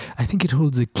 but I think it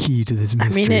holds a key to this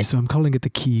mystery, so I'm calling it the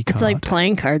key card. It's like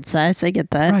playing card size. I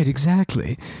get that. Right,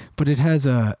 exactly. But it has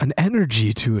an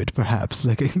energy to it, perhaps,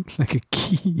 like a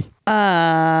key.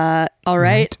 All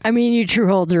right. I mean, you true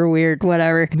holds are weird.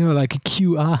 Whatever. No, like a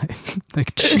QI,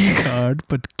 like key card,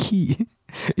 but key.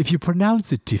 If you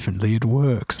pronounce it differently, it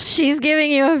works. She's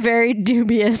giving you a very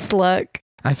dubious look.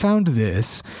 I found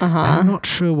this. I'm not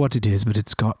sure what it is, but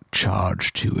it's got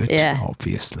charge to it,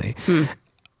 obviously.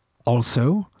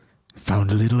 Also,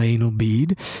 found a little anal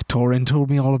bead. Torren told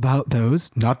me all about those.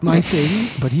 Not my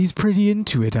thing, but he's pretty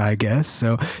into it, I guess,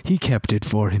 so he kept it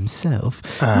for himself,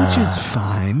 which is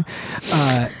fine.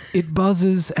 It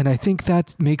buzzes, and I think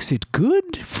that makes it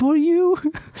good for you.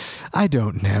 I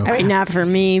don't know. I mean, not for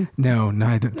me. No,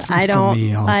 neither I for don't,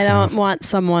 me also. I don't want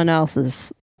someone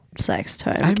else's sex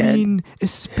toy. I mean,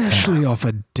 especially off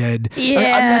a dead...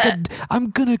 Yeah. I'm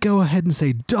gonna go ahead and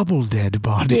say double dead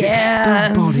body. Yeah.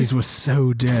 Those bodies were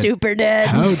so dead. Super dead.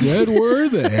 How dead were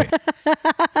they?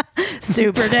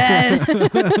 Super dead.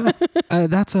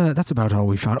 That's about all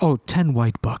we found. Oh, 10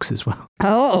 white bucks as well.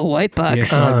 Oh, white bucks.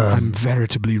 Yes, I'm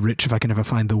veritably rich if I can ever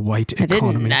find the white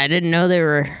economy. I didn't know they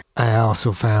were... I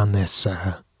also found this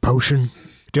potion.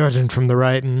 Judging from the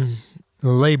writing, the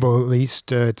label at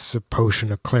least, it's a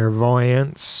potion of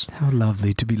clairvoyance. How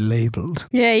lovely to be labeled.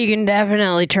 Yeah, you can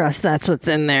definitely trust that's what's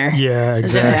in there. Yeah,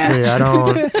 exactly. I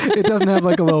don't... It doesn't have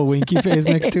like a little winky face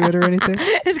next to it or anything?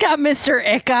 It's got Mr.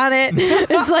 Ick on it.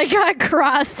 It's like got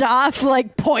crossed off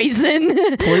like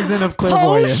poison. Poison of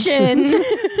clairvoyance. Potion.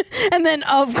 And then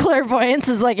of clairvoyance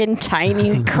is like in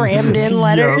tiny crammed in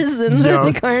letters in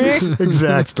the corner.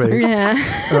 Exactly. Yeah.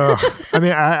 I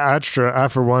mean, I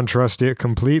for one trust it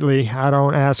completely. I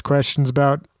don't ask questions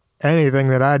about anything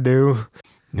that I do.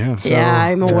 Yeah, so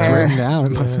I'm it's aware. written down.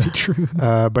 It must be true.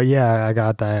 But yeah, I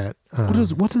got that.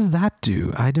 What does that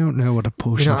do? I don't know what a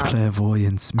potion of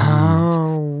clairvoyance means.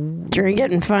 Oh, Drink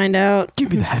it and find out.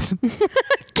 Give me that.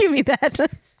 Give me that.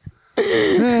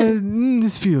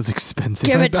 This feels expensive.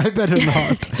 Give it. I better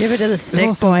not. Give it to the It stick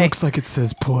also boy. looks like it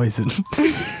says poison.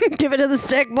 Give it to the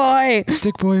stick boy.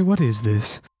 Stick boy, what is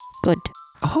this? Good.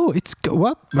 Oh, it's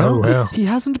what? Oh, well. He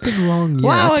hasn't been wrong yet.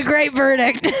 Wow, a great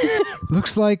verdict.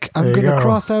 Looks like I'm There you gonna go.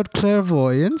 cross out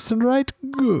clairvoyance and write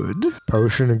good.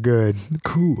 potion of good.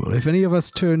 Cool. If any of us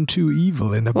turn too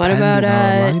evil and What abandon about,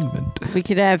 our alignment, We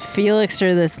could have Felix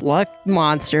or this luck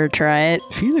monster try it.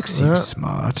 Felix seems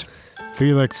smart.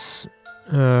 Felix,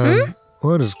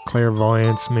 what does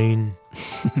clairvoyance mean?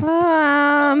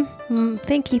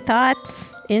 Thinky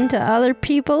thoughts into other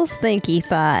people's thinky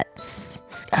thoughts.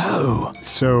 Oh,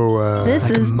 So, This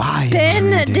like has mind been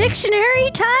a reading.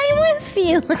 dictionary time with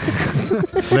Felix.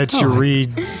 let you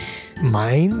read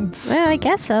minds? Well, I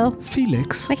guess so.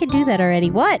 Felix, I could do that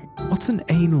already. What? what's an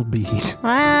anal bead?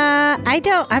 I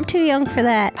don't. I'm too young for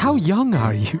that. How young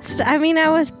are you? I mean, I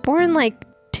was born like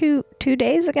two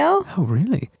days ago. Oh,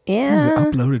 really? Yeah.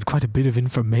 You've uploaded quite a bit of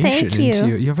information Thank you. into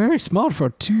you. You're very smart for a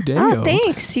 2-day-old. Oh,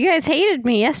 thanks. You guys hated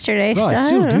me yesterday. Well, I so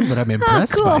still don't do, know. but I'm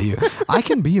impressed by cool. you. I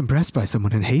can be impressed by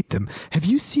someone and hate them. Have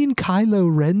you seen Kylo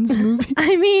Ren's movies?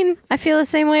 I mean, I feel the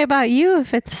same way about you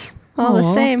if it's all the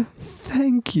Aw, same.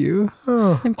 Thank you.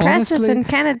 Impressive honestly- and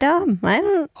kind of dumb. I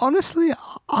don't. Honestly,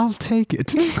 I'll take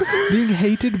it. Being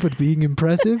hated but being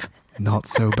impressive, not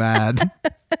so bad.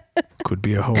 Could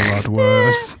be a whole lot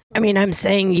worse. I mean, I'm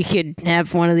saying you could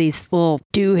have one of these little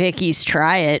doohickeys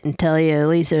try it and tell you at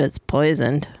least if it's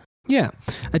poisoned. Yeah.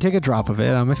 I take a drop of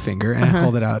it on my finger and I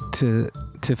hold it out to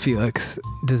Felix.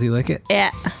 Does he lick it? Yeah.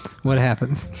 What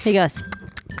happens? He goes,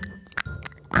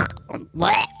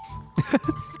 what?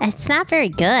 It's not very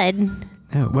good.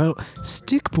 Oh, well,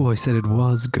 Stick Boy said it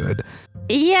was good.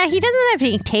 Yeah, he doesn't have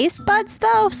any taste buds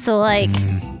though, so like,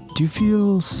 Do you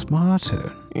feel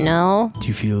smarter? no. Do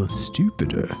you feel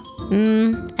stupider?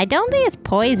 I don't think it's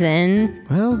poison.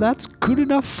 Well, that's good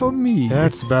enough for me.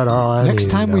 That's about all I Next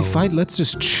need time to we know. fight, let's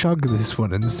just chug this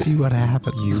one and see what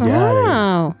happens. You got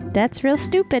Oh, that's real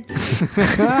stupid.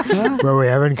 it. Well, we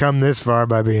haven't come this far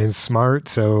by being smart,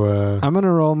 so I'm going to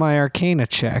roll my Arcana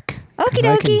check. Okie Because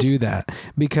I can dokie. do that.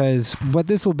 Because what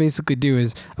this will basically do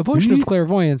is a potion of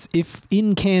clairvoyance, if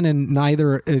in canon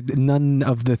none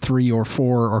of the 3 or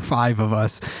 4 or 5 of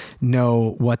us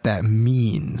know what that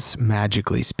means,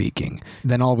 magically speaking,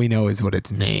 then all we know is what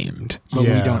it's named. But we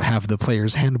Yeah. don't have the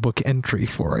player's handbook entry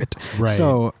for it. Right.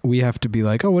 So we have to be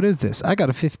like, oh, what is this? I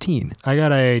got a 15. I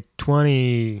got a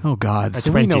 20. Oh, God. A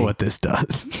So we know 20. what this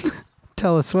does.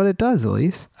 Tell us what it does,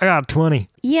 Elise. I got a 20.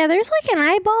 Yeah, there's like an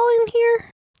eyeball in here.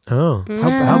 Oh,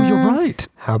 Oh, you're right.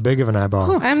 how big of an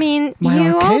eyeball? I mean, My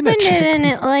you Arcana opened check. it and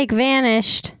it like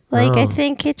vanished. Like, I Oh.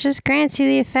 think it just grants you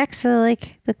the effects of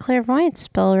like the clairvoyance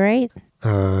spell, right?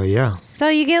 Yeah. So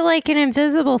you get like an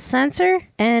invisible sensor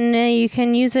and you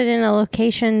can use it in a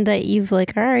location that you've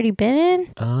like already been in.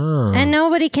 Oh, And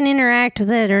nobody can interact with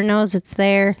it or knows it's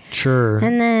there. sure.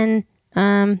 And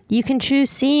then you can choose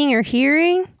seeing or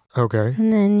hearing. Okay.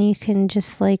 And then you can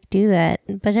just like do that.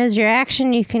 But as your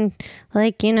action, you can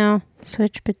like,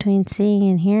 switch between seeing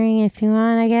and hearing if you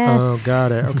want, I guess. Oh,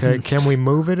 got it. Okay. Can we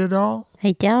move it at all?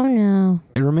 I don't know.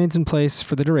 It remains in place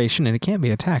for the duration, and it can't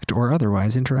be attacked or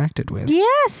otherwise interacted with. Yeah,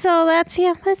 so that's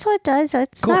what it does.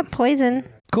 It's Cool. not poison.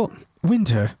 Cool.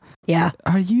 Winter, Yeah.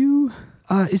 are you...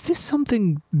 is this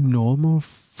something normal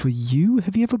for you?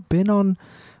 Have you ever been on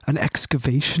an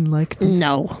excavation like this?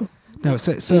 No. No,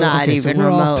 so Not okay, even so we're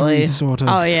all remotely. three sort of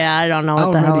Oh, yeah, I don't know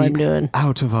what the hell I'm already doing.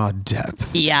 out of our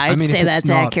depth. Yeah, I'd I mean, say if it's that's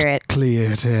not accurate.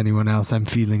 clear to anyone else, I'm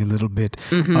feeling a little bit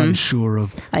unsure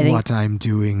of I think- what I'm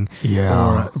doing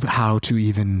Yeah. or how to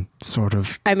even sort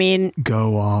of I mean,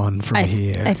 go on from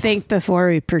here. I think before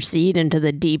we proceed into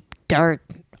the deep, dark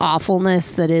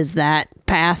awfulness that is that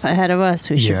path ahead of us,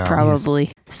 we should Yeah.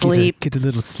 probably sleep. Get a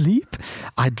little sleep?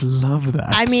 I'd love that.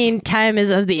 I mean, time is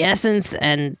of the essence,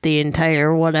 and the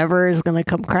entire whatever is going to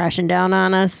come crashing down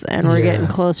on us, and we're Yeah. getting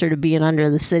closer to being under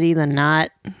the city than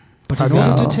not. But in So-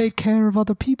 order to take care of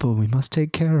other people, we must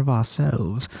take care of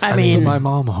ourselves. I That's mean- what my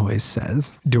mom always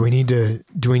says. Do we need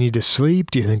to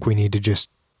sleep? Do you think we need to just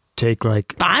take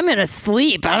like... I'm going to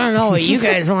sleep. I don't know what you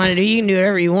guys want to do. You can do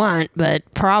whatever you want, but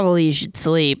probably you should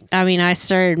sleep. I mean, I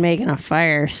started making a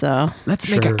fire, so Let's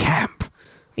make a Sure. camp.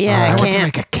 yeah, I I want to can't.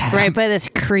 make a camp. Right by this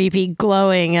creepy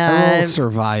glowing, I roll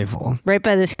survival. right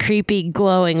by this creepy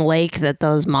glowing lake that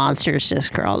those monsters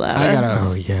just crawled out I of. got a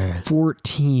Oh, yeah.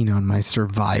 14 on my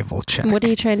survival check. What are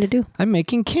you trying to do? I'm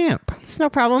making camp. It's no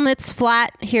problem. It's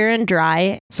flat here and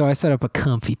dry. So I set up a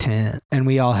comfy tent, and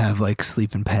we all have like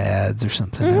sleeping pads or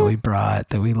something that we brought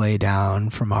that we lay down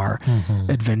from our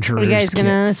adventurers. Are you guys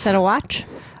gonna kits. set a watch?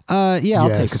 Yeah, I'll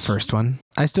take the Yes. first one.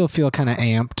 I still feel kind of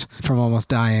amped from almost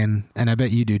dying, and I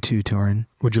bet you do too, Torin.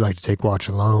 Would you like to take watch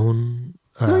alone?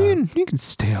 You can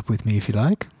stay up with me if you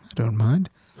like. I don't mind.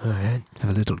 All right. Have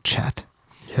a little chat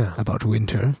Yeah. about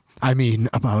winter. I mean,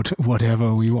 about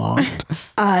whatever we want.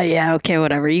 Yeah, okay,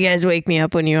 whatever. You guys wake me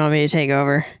up when you want me to take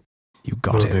over. You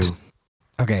got Will it. do.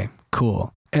 Okay,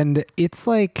 cool. And it's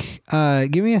like,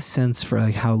 give me a sense for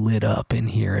like how lit up in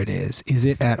here it is. Is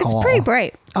it at It's all? pretty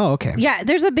bright. Oh, okay. Yeah,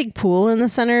 there's a big pool in the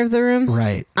center of the room.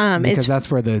 Right. Because Because that's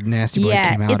where the nasty boys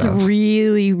came out it's of.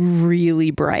 really,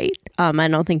 really bright. I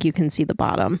don't think you can see the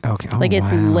bottom. Okay. Oh, Like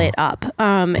it's wow. lit up.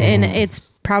 And it's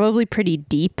probably pretty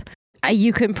deep.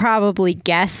 You can probably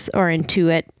guess or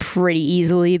intuit pretty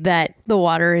easily that the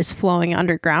water is flowing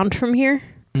underground from here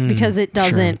because it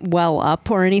doesn't well up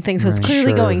or anything. So it's Right. clearly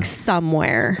Sure. going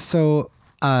somewhere. So,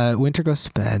 Winter goes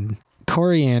to bed.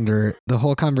 Coriander, the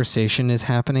whole conversation is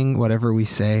happening, whatever we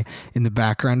say. In the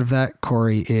background of that,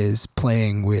 Corey is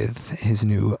playing with his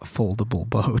new foldable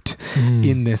boat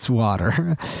in this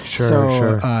water.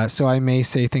 Sure. So I may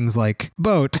say things like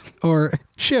boat or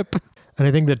ship. And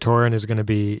I think that Torin is going to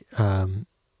be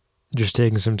just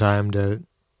taking some time to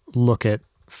look at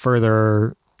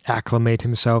further acclimate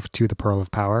himself to the Pearl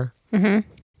of Power.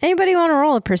 Anybody want to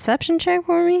roll a perception check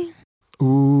for me?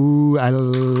 Ooh, I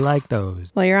like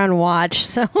those. Well, you're on watch,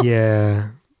 so Yeah.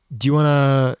 Do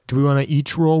we want to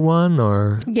each roll one,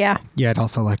 or? yeah, Yeah, I'd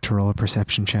also like to roll a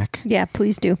perception check. yeah,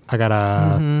 please do. I got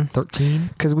a 13.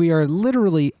 Because we are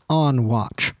literally on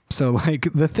watch. So, like,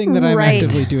 the thing that I'm Right.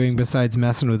 actively doing besides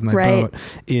messing with my Right. boat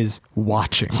is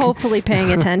watching. Hopefully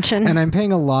paying attention. And I'm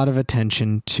paying a lot of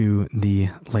attention to the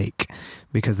lake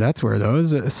because that's where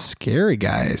those scary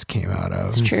guys came out of.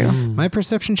 It's true. My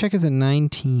perception check is a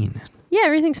 19. Yeah,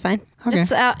 everything's fine. Okay.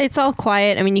 It's all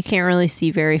quiet. I mean, you can't really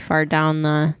see very far down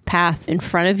the path in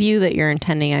front of you that you're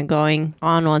intending on going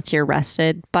on once you're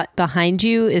rested. But behind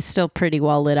you is still pretty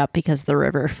well lit up because the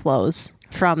river flows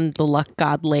from the Luck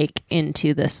God Lake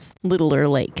into this littler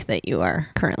lake that you are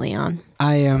currently on.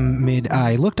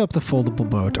 I looked up the foldable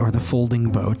boat or the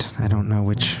folding boat. I don't know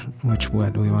which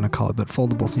what we want to call it, but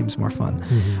foldable seems more fun.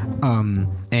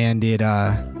 And it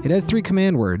has 3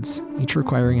 command words, each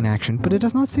requiring an action, but it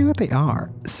does not say what they are.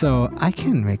 So I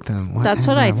can make them. That's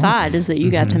what I want. thought, is that you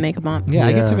got to make them up. Yeah,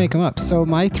 I get to Yeah. make them up. So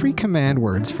my 3 command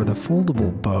words for the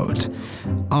foldable boat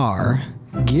are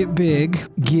get big,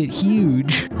 get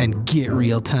huge, and get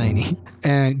real tiny.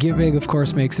 And get big, of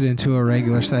course, makes it into a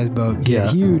regular sized boat. Get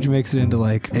Yeah. huge makes it into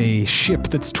like a ship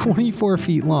that's 24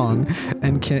 feet long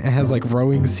and has like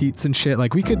rowing seats and shit.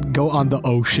 Like we could go on the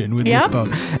ocean with this Yep. boat.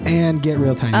 And get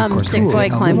real tiny, of course. Stick makes Boy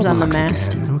it a climbs little on the box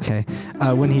mast. again. Okay.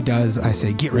 When he does, I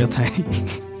say get real tiny.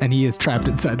 And he is trapped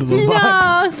inside the little box.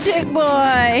 No, Stick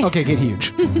Boy! Okay, get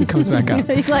huge. It comes back up.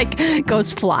 He like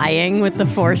goes flying with the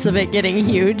force of it getting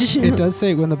huge. It does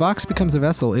say, when the box becomes a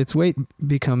vessel, its weight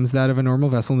becomes that of a normal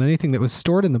vessel, and anything that was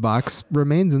stored in the box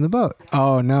remains in the boat.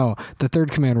 Oh no, the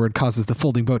third command word causes the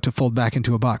folding boat to fold back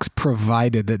into a box,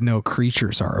 provided that no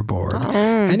creatures are aboard.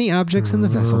 Any objects in the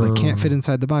vessel that can't fit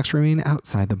inside the box remain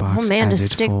outside the box. Oh man, as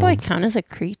does it Stick Boy folds. count as a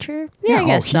creature? Yeah, I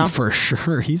guess so. For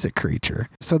sure, he's a creature.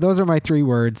 So those are my 3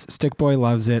 words. Stick Boy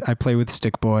loves it. I play with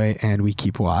Stick Boy, and we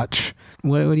keep watch.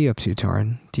 What are you up to,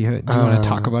 Torin? Do you want to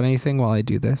talk about anything while I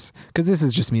do this? Because this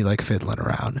is just me like fiddling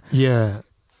around. Yeah.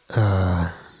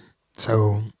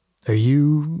 So are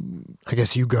you? I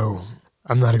guess you go.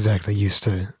 I'm not exactly used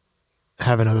to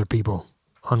having other people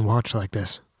on watch like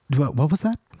this. What was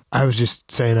that? I was just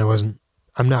saying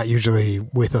I'm not usually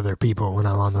with other people when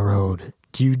I'm on the road.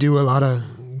 Do you do a lot of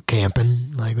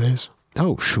camping like this?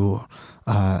 Oh, sure.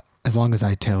 As long as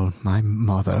I tell my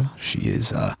mother, she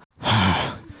is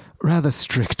rather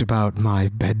strict about my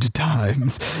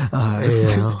bedtimes.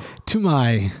 Yeah. To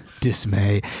my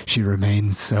dismay, she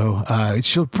remains so.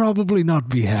 She'll probably not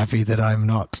be happy that I'm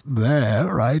not there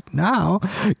right now.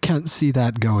 Can't see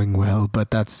that going well,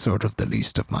 but that's sort of the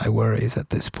least of my worries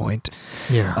at this point.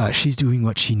 Yeah. She's doing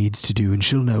what she needs to do, and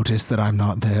she'll notice that I'm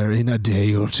not there in a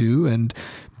day or two and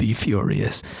be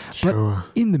furious. Sure.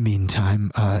 But in the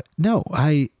meantime, no,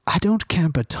 I don't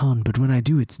camp a ton, but when I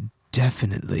do, it's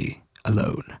definitely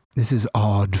alone. This is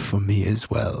odd for me as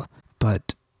well,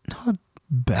 but not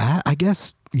bad. I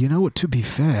guess, to be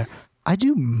fair, I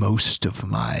do most of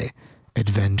my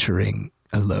adventuring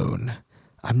alone.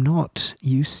 I'm not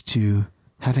used to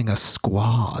having a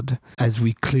squad, as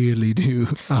we clearly do.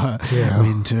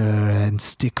 Winter and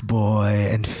Stick Boy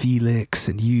and Felix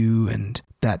and you and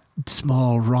that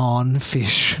small Ron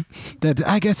fish that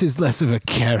I guess is less of a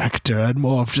character and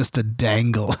more of just a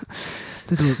dangle.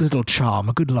 Little charm,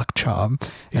 a good luck charm,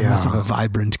 and less of a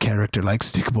vibrant character like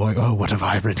Stick Boy. Oh, what a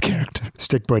vibrant character.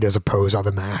 Stick Boy does a pose on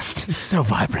the mast. It's so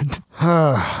vibrant.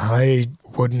 I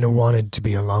wouldn't have wanted to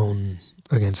be alone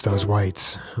against those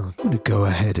whites. I'm going to go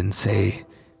ahead and say,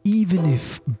 even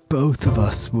if both of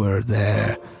us were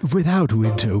there, without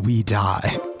Winter, we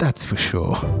die. That's for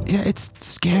sure. Yeah, it's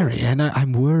scary, and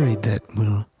I'm worried that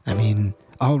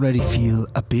already feel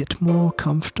a bit more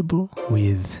comfortable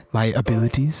with my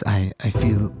abilities. I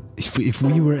feel if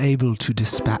we were able to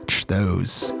dispatch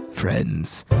those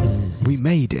friends, we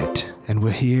made it, and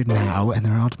we're here now, and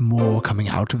there aren't more coming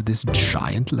out of this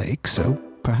giant lake, so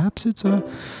perhaps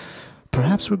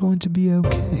we're going to be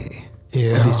okay.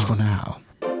 Yeah. At least for now.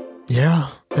 Yeah,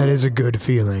 that is a good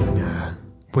feeling.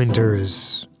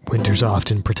 Winter's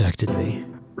often protected me.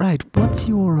 Right. What's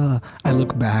your? I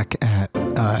look back at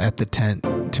the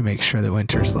tent to make sure that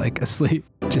Winter's like asleep,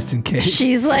 just in case.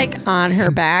 She's like on her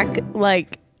back,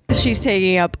 like she's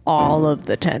taking up all of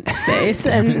the tent space,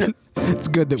 and it's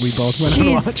good that we both went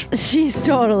on watch.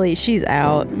 She's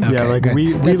out. Okay, yeah, like good.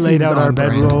 we That laid seems out our on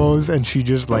brand. bedrolls, and she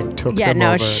just like took them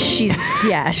over. She's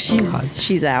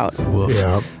out. Woof.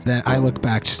 Yeah. Then I look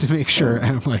back just to make sure,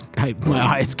 and I'm like, my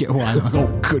eyes get wide. I'm like,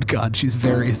 oh, good God, she's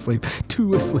very asleep.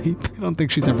 Too asleep. I don't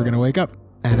think she's ever going to wake up.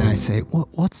 And I say,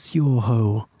 what's your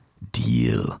whole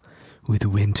deal with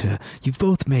Winter? You've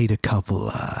both made a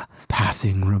couple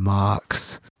passing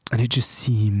remarks, and it just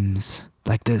seems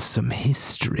like there's some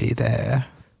history there.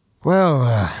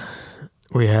 Well,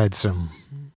 we had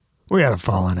a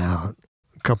falling out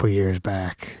a couple years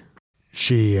back.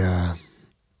 She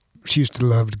used to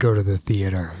love to go to the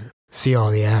theater, see all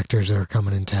the actors that were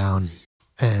coming in town,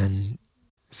 and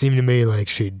it seemed to me like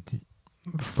she'd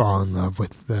fall in love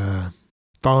with them,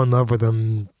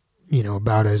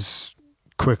 about as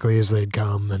quickly as they'd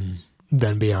come, and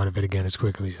then be out of it again as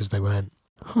quickly as they went.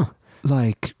 Huh.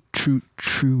 Like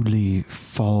truly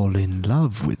fall in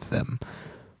love with them,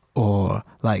 or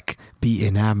like be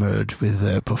enamored with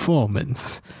their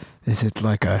performance? Is it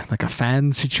like a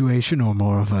fan situation, or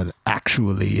more of an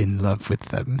actually in love with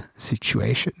them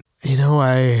situation?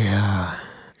 I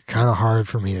kind of hard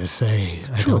for me to say.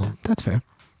 Sure, that's fair.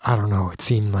 I don't know. It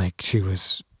seemed like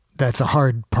that's a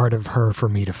hard part of her for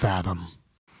me to fathom.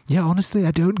 Yeah, honestly,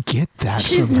 I don't get that.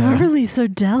 She's from her. normally so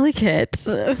delicate.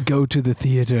 Go to the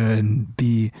theater and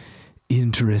be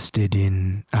interested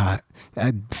in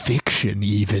fiction,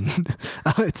 even.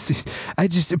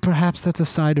 Perhaps that's a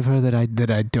side of her that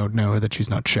I don't know, or that she's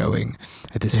not showing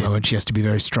at this moment. She has to be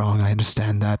very strong. I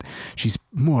understand that. She's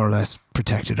more or less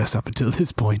protected us up until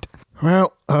this point.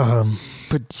 Well,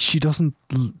 but she doesn't.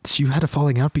 She had a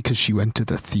falling out because she went to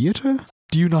the theater?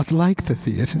 Do you not like the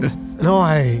theater? No,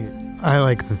 I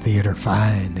like the theater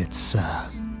fine. It's,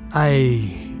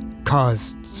 I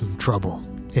caused some trouble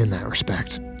in that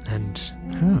respect. And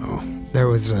there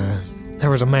was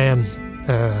a man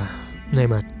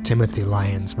named Timothy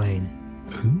Lyons Maine.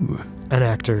 Ooh. an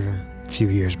actor a few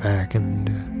years back, and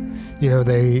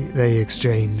they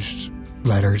exchanged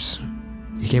letters.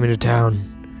 He came into town,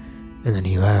 and then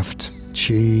he left.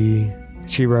 She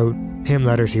wrote him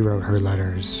letters, he wrote her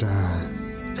letters,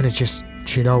 and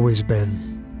she'd always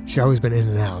been in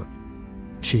and out.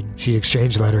 She'd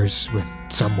exchange letters with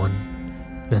someone,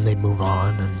 then they'd move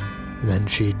on, and then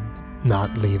she'd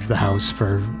not leave the house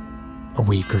for a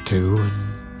week or two.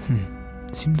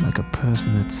 And Seems like a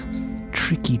person that's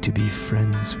tricky to be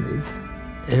friends with.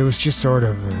 it was just sort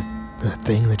of the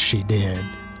thing that she did.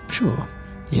 Sure.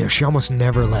 She almost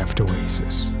never left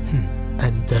Oasis.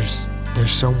 And there's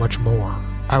so much more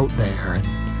out there,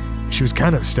 and she was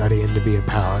kind of studying to be a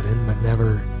paladin, but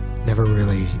never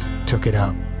really took it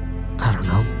up. I don't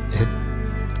know.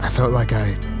 I felt like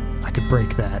I could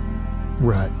break that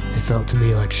rut. It felt to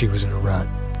me like she was in a rut.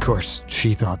 Of course,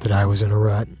 she thought that I was in a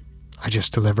rut. I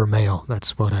just deliver mail.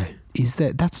 That's what I...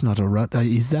 That's not a rut.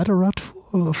 Is that a rut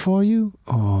for you?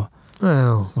 Or...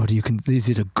 Well... Or is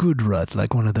it a good rut?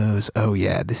 Like one of those, oh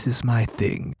yeah, this is my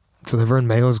thing. Delivering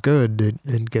mail is good.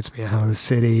 It gets me out of the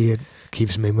city. It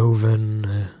keeps me moving.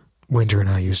 Winter and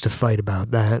I used to fight about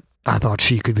that. I thought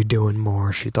she could be doing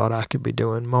more. She thought I could be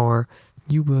doing more.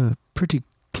 You were pretty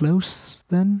close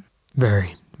then?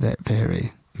 Very.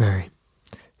 Very. Very.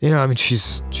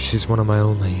 She's one of my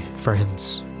only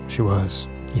friends. She was.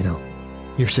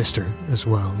 Your sister as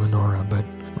well, Lenora, but...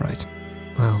 Right.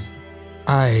 Well,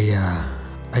 I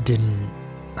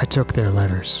took their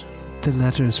letters. The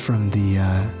letters from the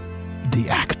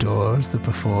actors, the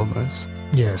performers.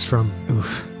 Yes, from...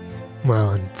 Oof.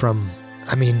 Well, and from...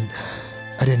 I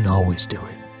didn't always do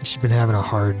it. She'd been having a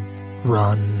hard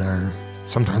run, or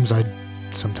sometimes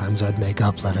I'd make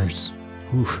up letters.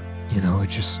 Oof. It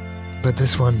just... But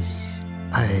this one,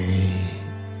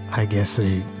 I guess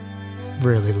they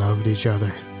really loved each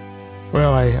other.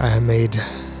 Well, I made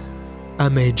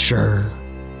sure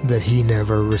that he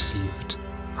never received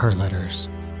her letters.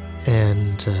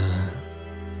 And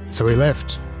so he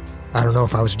left. I don't know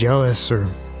if I was jealous or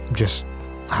just,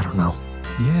 I don't know.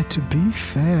 Yeah, to be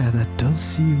fair, that does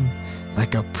seem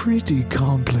like a pretty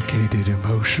complicated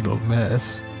emotional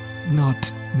mess. Not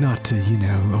to,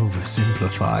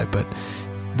 oversimplify, but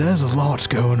there's a lot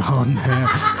going on there.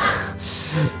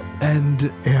 And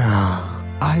yeah,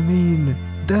 I'm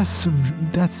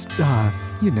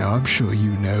sure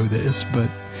you know this, but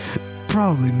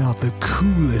probably not the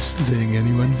coolest thing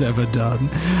anyone's ever done.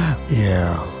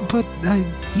 Yeah. But I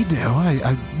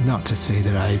not to say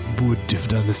that I would have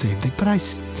done the same thing, but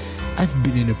I've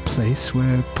been in a place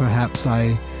where perhaps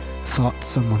I thought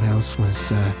someone else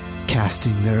was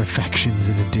casting their affections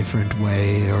in a different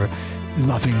way, or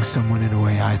loving someone in a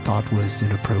way I thought was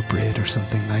inappropriate or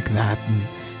something like that. And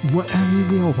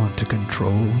we all want to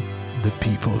control the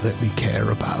people that we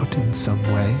care about in some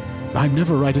way. I'm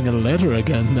never writing a letter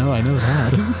again, though, I know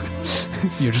that.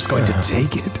 You're just going to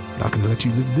take it. I'm not going to let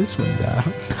you live this one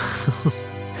down.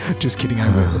 Just kidding,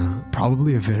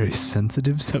 probably a very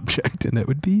sensitive subject, and it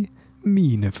would be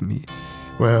mean of me.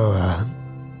 Well,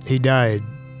 he died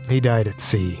at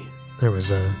sea. There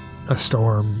was a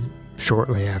storm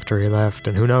shortly after he left,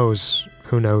 and who knows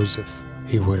if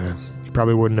he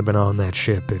probably wouldn't have been on that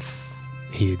ship if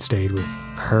he had stayed with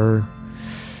her.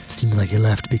 Seems like he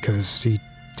left because he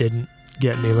didn't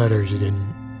get any letters. He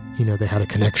didn't, they had a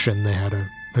connection. They had a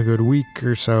good week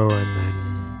or so, and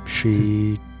then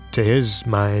she, to his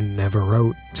mind, never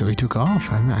wrote. So he took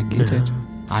off. I get it.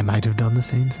 I might have done the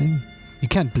same thing. You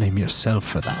can't blame yourself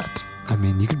for that.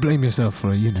 You could blame yourself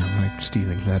for, like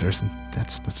stealing letters, and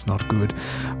that's not good.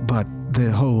 But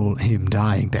the whole him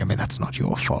dying there, that's not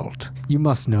your fault. You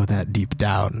must know that deep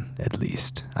down, at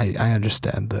least. I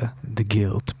understand the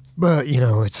guilt. But,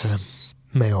 it's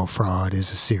mail fraud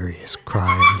is a serious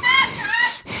crime.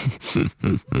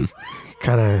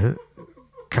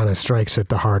 Kind of strikes at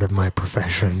the heart of my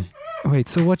profession. Wait,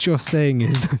 so what you're saying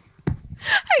is that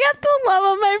I got the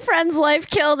love of my friend's life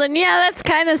killed, and yeah, that's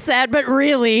kind of sad, but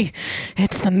really,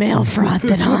 it's the mail fraud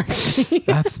that haunts me.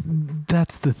 That's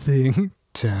the thing.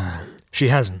 She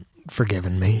hasn't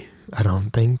forgiven me, I don't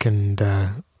think, and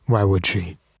why would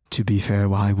she? To be fair,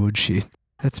 why would she?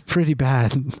 That's pretty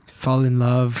bad. Fall in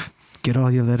love, get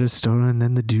all your letters stolen,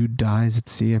 then the dude dies at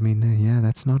sea. Yeah,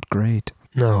 that's not great.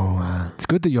 No, It's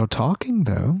good that you're talking,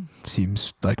 though.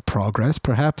 Seems like progress.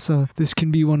 Perhaps this can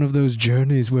be one of those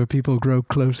journeys where people grow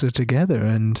closer together,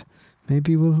 and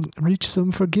maybe we'll reach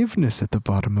some forgiveness at the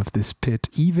bottom of this pit,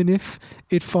 even if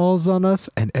it falls on us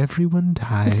and everyone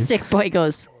dies. The sick boy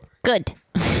goes, good.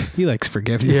 He likes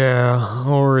forgiveness. Yeah,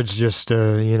 or it's just,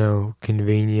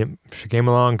 convenient. She came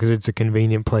along because it's a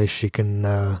convenient place she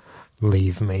can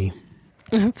leave me.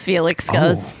 Felix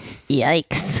goes,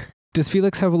 yikes. Does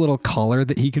Felix have a little collar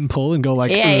that he can pull and go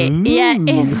like, Yeah, "Ooh"?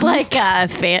 it's like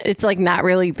it's like not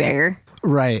really there.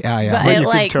 Right, yeah. But But it you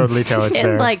like can totally tell it's it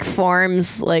there. like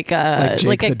forms like a Jake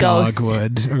like a the ghost. dog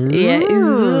would. Yeah.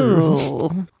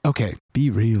 Ooh. Okay, be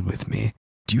real with me.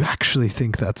 Do you actually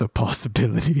think that's a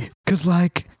possibility? Because,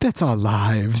 like, that's our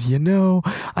lives, you know?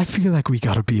 I feel like we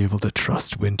gotta be able to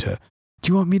trust Winter.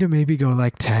 Do you want me to maybe go,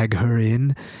 like, tag her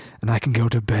in and I can go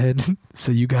to bed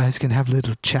so you guys can have a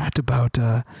little chat about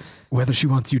whether she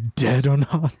wants you dead or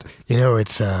not? You know,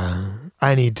 it's,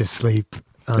 I need to sleep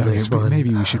on this one.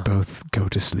 Maybe we should both go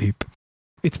to sleep.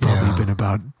 It's probably been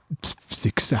about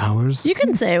 6 hours. You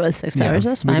can say it was 6 hours.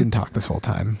 That's We fine. didn't talk this whole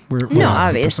time. We're No, not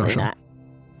super obviously social. not.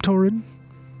 Torin,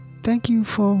 thank you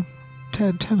for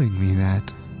telling me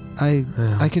that.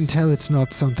 I can tell it's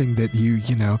not something that you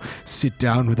sit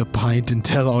down with a pint and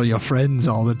tell all your friends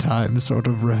all the time, sort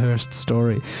of rehearsed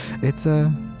story. It's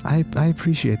I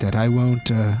appreciate that. I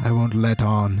won't let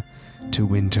on to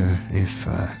Winter if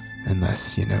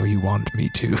unless you want me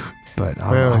to. But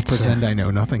I'll pretend I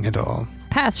know nothing at all.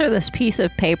 Pass her this piece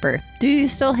of paper. Do you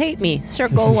still hate me?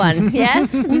 Circle 1.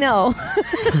 Yes? No.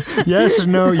 Yes or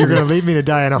no, you're going to leave me to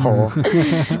die in a hole.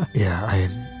 Yeah, I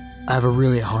have a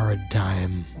really hard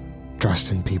time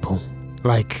trusting people.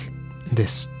 Like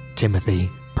this Timothy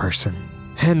person.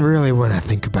 And really, when I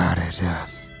think about it,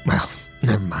 well,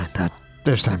 never mind that.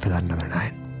 There's time for that another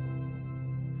night.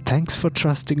 Thanks for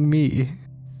trusting me.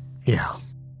 Yeah.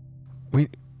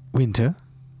 Winter?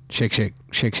 Shake, shake,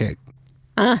 shake, shake.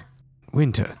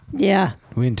 Winter. Yeah.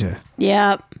 Winter.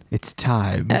 Yep. It's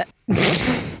time.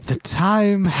 The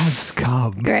time has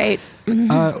come. Great.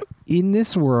 In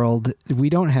this world, we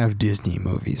don't have Disney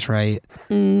movies, right?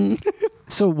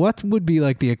 So what would be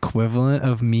like the equivalent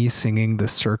of me singing The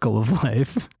Circle of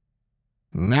Life?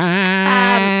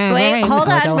 Wait, hold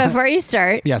on before you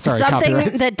start. Yeah, sorry, Something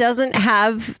copyright. that doesn't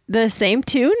have the same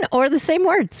tune or the same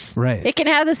words. Right. It can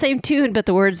have the same tune, but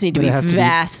the words need to But be it has to be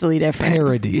vastly different.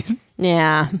 Parody.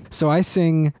 Yeah. So I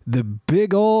sing The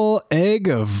Big Ol' Egg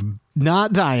of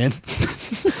Not Dying.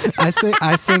 I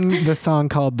sing the song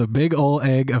called The Big Ol'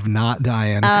 Egg of Not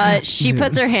Dying. She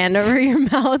puts her hand over your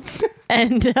mouth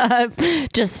and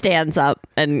just stands up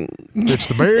and It's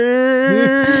the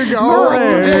big old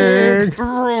egg.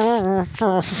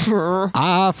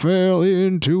 I fell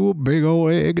into a big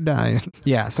old egg dying.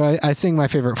 Yeah, so I sing my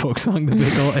favorite folk song, The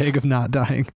Big Old Egg of Not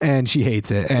Dying, and she hates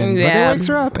it. But it wakes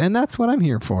her up, and that's what I'm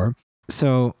here for.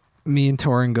 So me and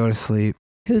Torin go to sleep.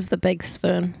 Who's the big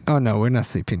spoon? Oh no, we're not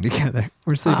sleeping together.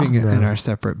 We're sleeping in our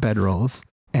separate bedrolls.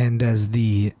 And as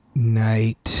the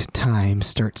night time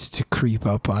starts to creep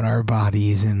up on our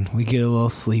bodies and we get a little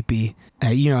sleepy,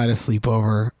 at a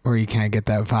sleepover where you kind of get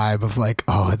that vibe of like,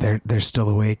 oh, they're still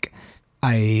awake.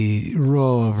 I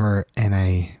roll over and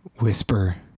I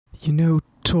whisper,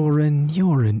 Torin,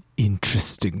 you're an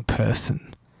interesting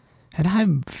person. And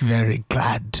I'm very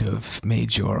glad to have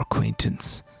made your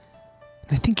acquaintance.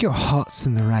 I think your heart's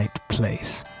in the right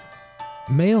place.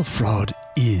 Mail fraud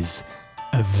is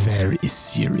a very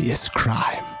serious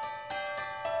crime.